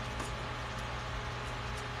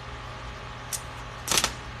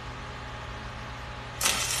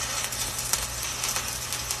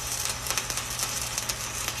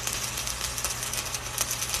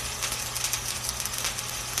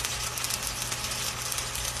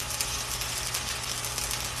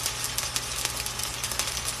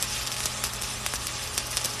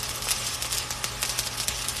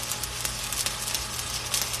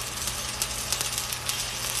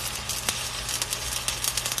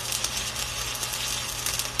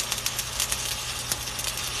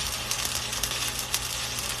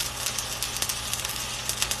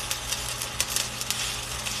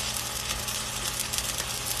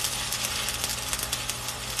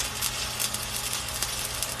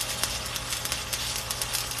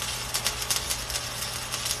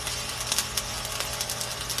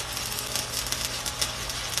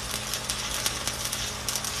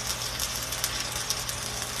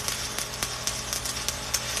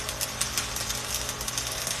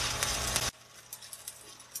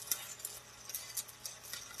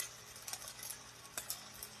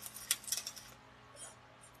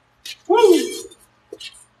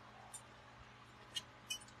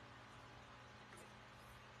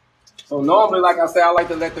 So normally, like I said, I like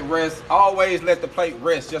to let the rest, always let the plate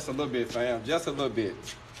rest just a little bit, fam, just a little bit.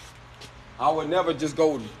 I would never just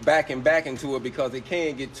go back and back into it because it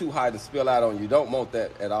can get too high to spill out on you. Don't want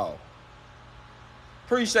that at all.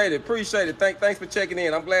 Appreciate it, appreciate it. Thanks for checking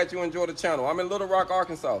in. I'm glad you enjoyed the channel. I'm in Little Rock,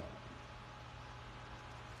 Arkansas.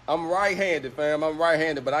 I'm right-handed, fam. I'm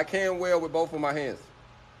right-handed, but I can weld with both of my hands.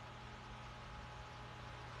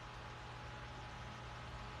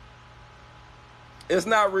 It's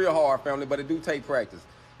not real hard, family, but it do take practice.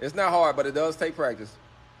 It's not hard, but it does take practice.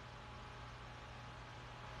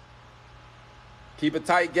 Keep a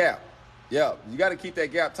tight gap. Yeah, you got to keep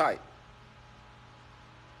that gap tight.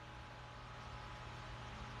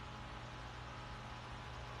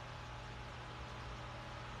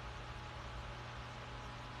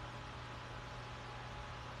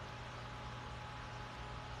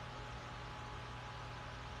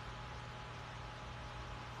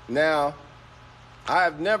 Now, I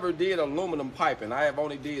have never did aluminum piping. I have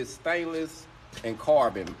only did stainless and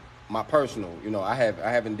carbon. My personal, you know, I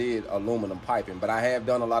haven't did aluminum piping, but I have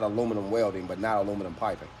done a lot of aluminum welding, but not aluminum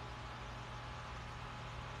piping.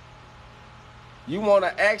 You want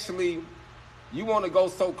to go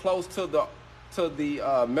so close to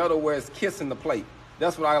the metal where it's kissing the plate.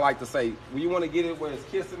 That's what I like to say. You want to get it where it's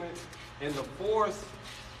kissing it, and the force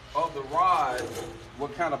of the rod will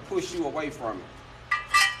kind of push you away from it.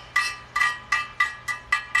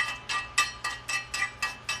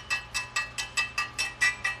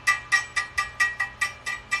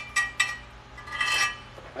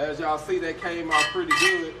 As y'all see, that came out pretty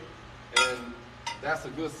good, and that's a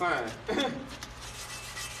good sign.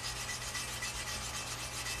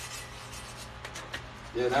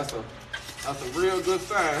 Yeah, that's a real good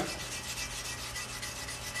sign.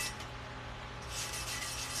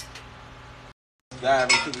 Dive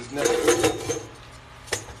into this next one.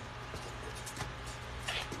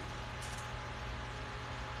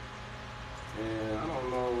 And I don't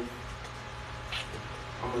know,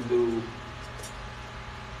 I'm gonna do,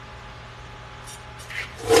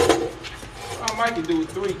 I might do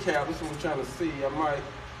 3 cap. That's what I'm trying to see. I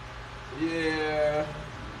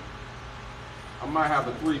might have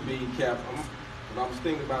a 3 bead cap. I'm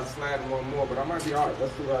thinking about sliding one more, but I might be all right.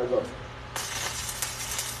 Let's see where I go.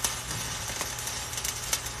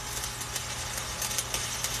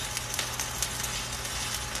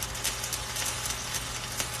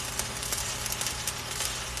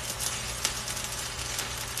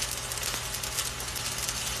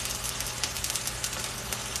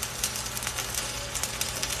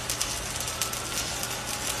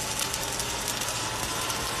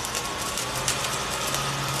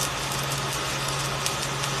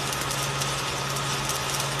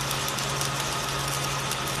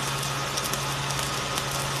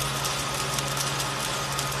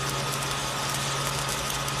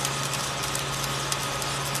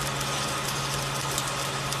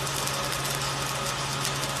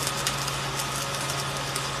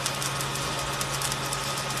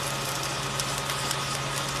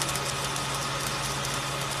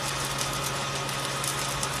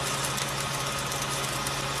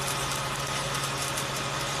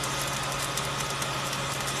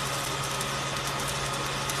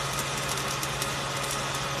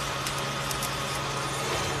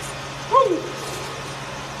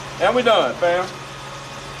 And we done, fam.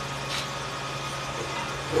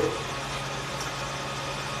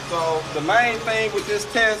 So the main thing with this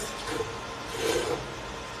test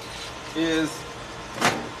is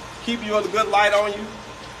keep you a good light on you.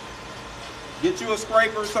 Get you a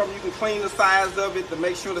scraper, something you can clean the sides of it to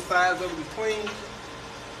make sure the sides of it is clean.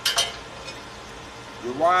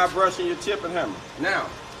 Your wire brush and your chipping hammer. Now,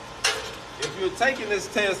 if you're taking this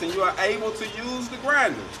test and you are able to use the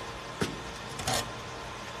grinder,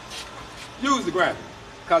 use the grinder.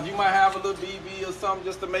 Because you might have a little BB or something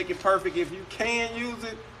just to make it perfect. If you can use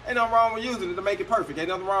it, ain't nothing wrong with using it to make it perfect. Ain't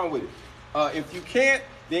nothing wrong with it. If you can't,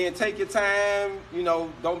 then take your time. You know,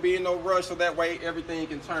 don't be in no rush so that way everything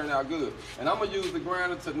can turn out good. And I'm going to use the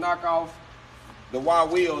grinder to knock off the wire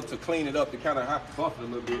wheel to clean it up, to kind of have to buff it a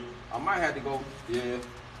little bit. I might have to go,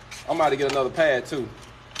 I might have to get another pad too,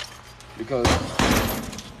 because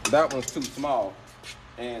that one's too small.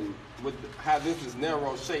 And with how this is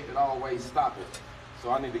narrow shaped, it always stops it.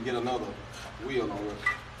 So I need to get another wheel on it.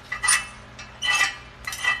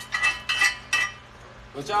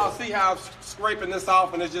 But y'all see how I'm scraping this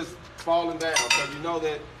off and it's just falling down. So you know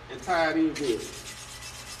that it's tied in good.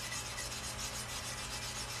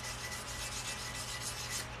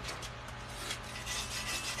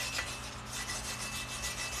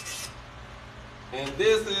 And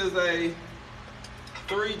this is a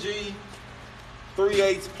 3G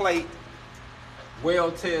 3/8 plate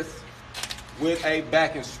weld test with a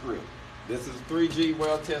backing strip. This is 3G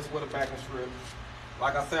weld test with a backing strip.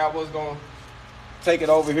 Like I said, I was gonna take it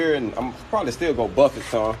over here and I'm probably still gonna buff it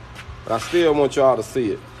some, but I still want y'all to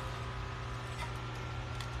see it.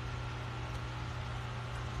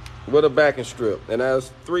 With a backing strip, and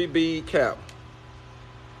that's 3B cap.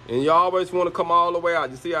 And you always want to come all the way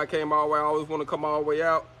out. You see I came all the way, I always want to come all the way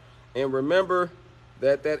out. And remember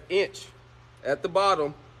that that inch at the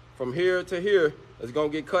bottom from here to here is gonna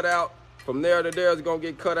get cut out. From there to there is gonna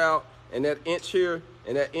get cut out. And that inch here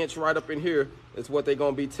and that inch right up in here is what they're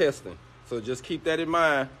gonna be testing. So just keep that in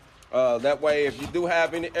mind. That way, if you do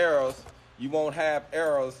have any errors, you won't have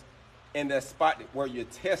errors in that spot where you're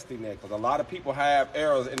testing it. Because a lot of people have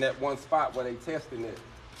errors in that one spot where they testing it.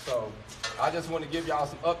 So I just want to give y'all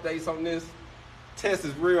some updates on this. Test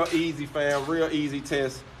is real easy, fam, real easy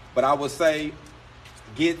test. But I would say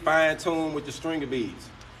get fine-tuned with the stringer beads.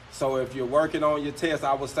 So if you're working on your test,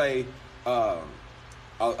 I would say a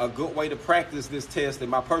good way to practice this test, in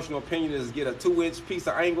my personal opinion, is get a 2-inch piece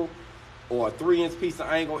of angle or a 3-inch piece of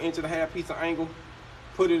angle, 1.5-inch piece of angle,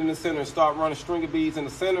 put it in the center and start running stringer beads in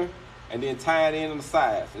the center and then tie it in on the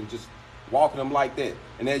sides and just walking them like that.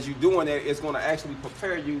 And as you're doing that, it's going to actually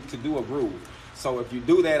prepare you to do a groove. So if you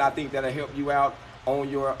do that, I think that'll help you out on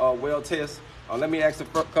your weld test. Let me ask a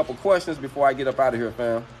couple questions before I get up out of here,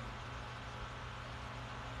 fam.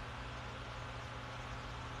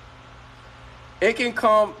 It can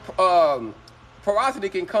come, porosity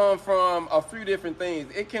can come from a few different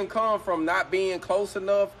things. It can come from not being close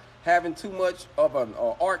enough, having too much of an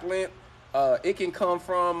arc length. It can come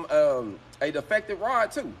from a defective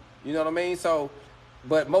rod too. You know what I mean? So,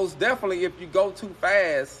 but most definitely if you go too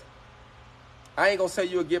fast, I ain't gonna say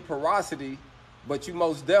you'll get porosity, but you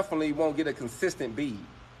most definitely won't get a consistent bead.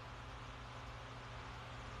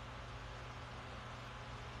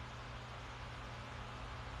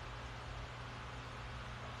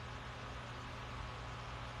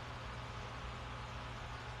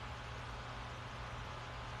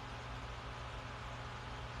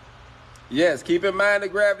 Yes, keep in mind the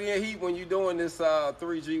gravity and heat when you're doing this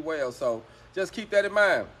 3G weld. So just keep that in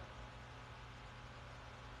mind.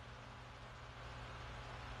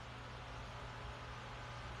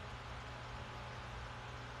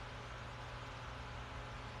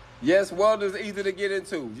 Yes, welding is easy to get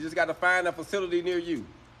into. You just got to find a facility near you.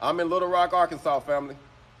 I'm in Little Rock, Arkansas, family.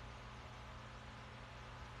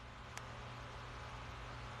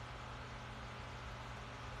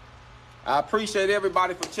 I appreciate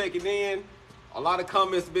everybody for checking in. A lot of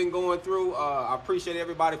comments been going through. I appreciate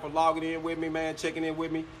everybody for logging in with me, man, checking in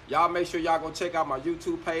with me. Y'all make sure y'all go check out my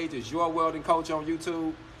YouTube page. It's Your Welding Coach on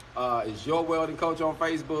YouTube. It's Your Welding Coach on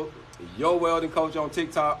Facebook. Your Welding Coach on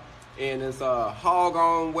TikTok. And it's Hog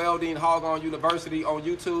On Welding, Hog On University on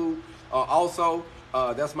YouTube. Also,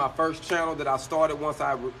 that's my first channel that I started once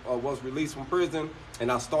I was released from prison,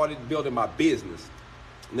 and I started building my business.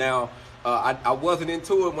 Now, I wasn't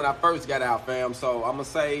into it when I first got out, fam. So I'm gonna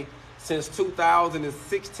say since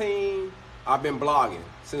 2016, I've been blogging.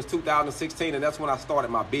 Since 2016, and that's when I started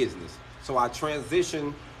my business. So I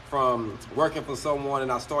transitioned from working for someone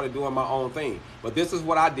and I started doing my own thing. But this is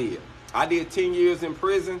what I did. I did 10 years in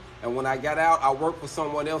prison, and when I got out, I worked for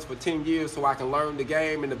someone else for 10 years so I can learn the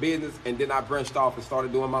game and the business, and then I branched off and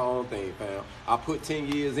started doing my own thing, fam. I put 10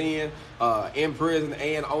 years in prison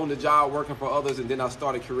and on the job working for others, and then I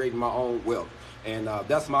started creating my own wealth. And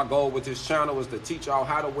that's my goal with this channel, is to teach y'all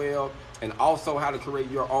how to weld and also how to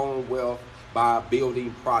create your own wealth by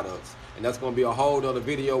building products. And that's gonna be a whole other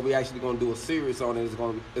video. We actually gonna do a series on it.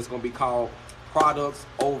 It's gonna be called Products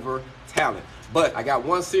Over Talent. But I got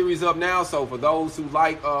one series up now, so for those who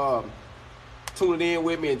like tuning in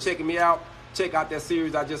with me and checking me out, check out that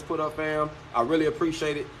series I just put up, fam. I really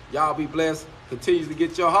appreciate it. Y'all be blessed. Continue to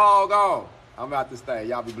get your hog on. I'm out this thing.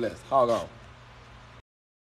 Y'all be blessed. Hog on.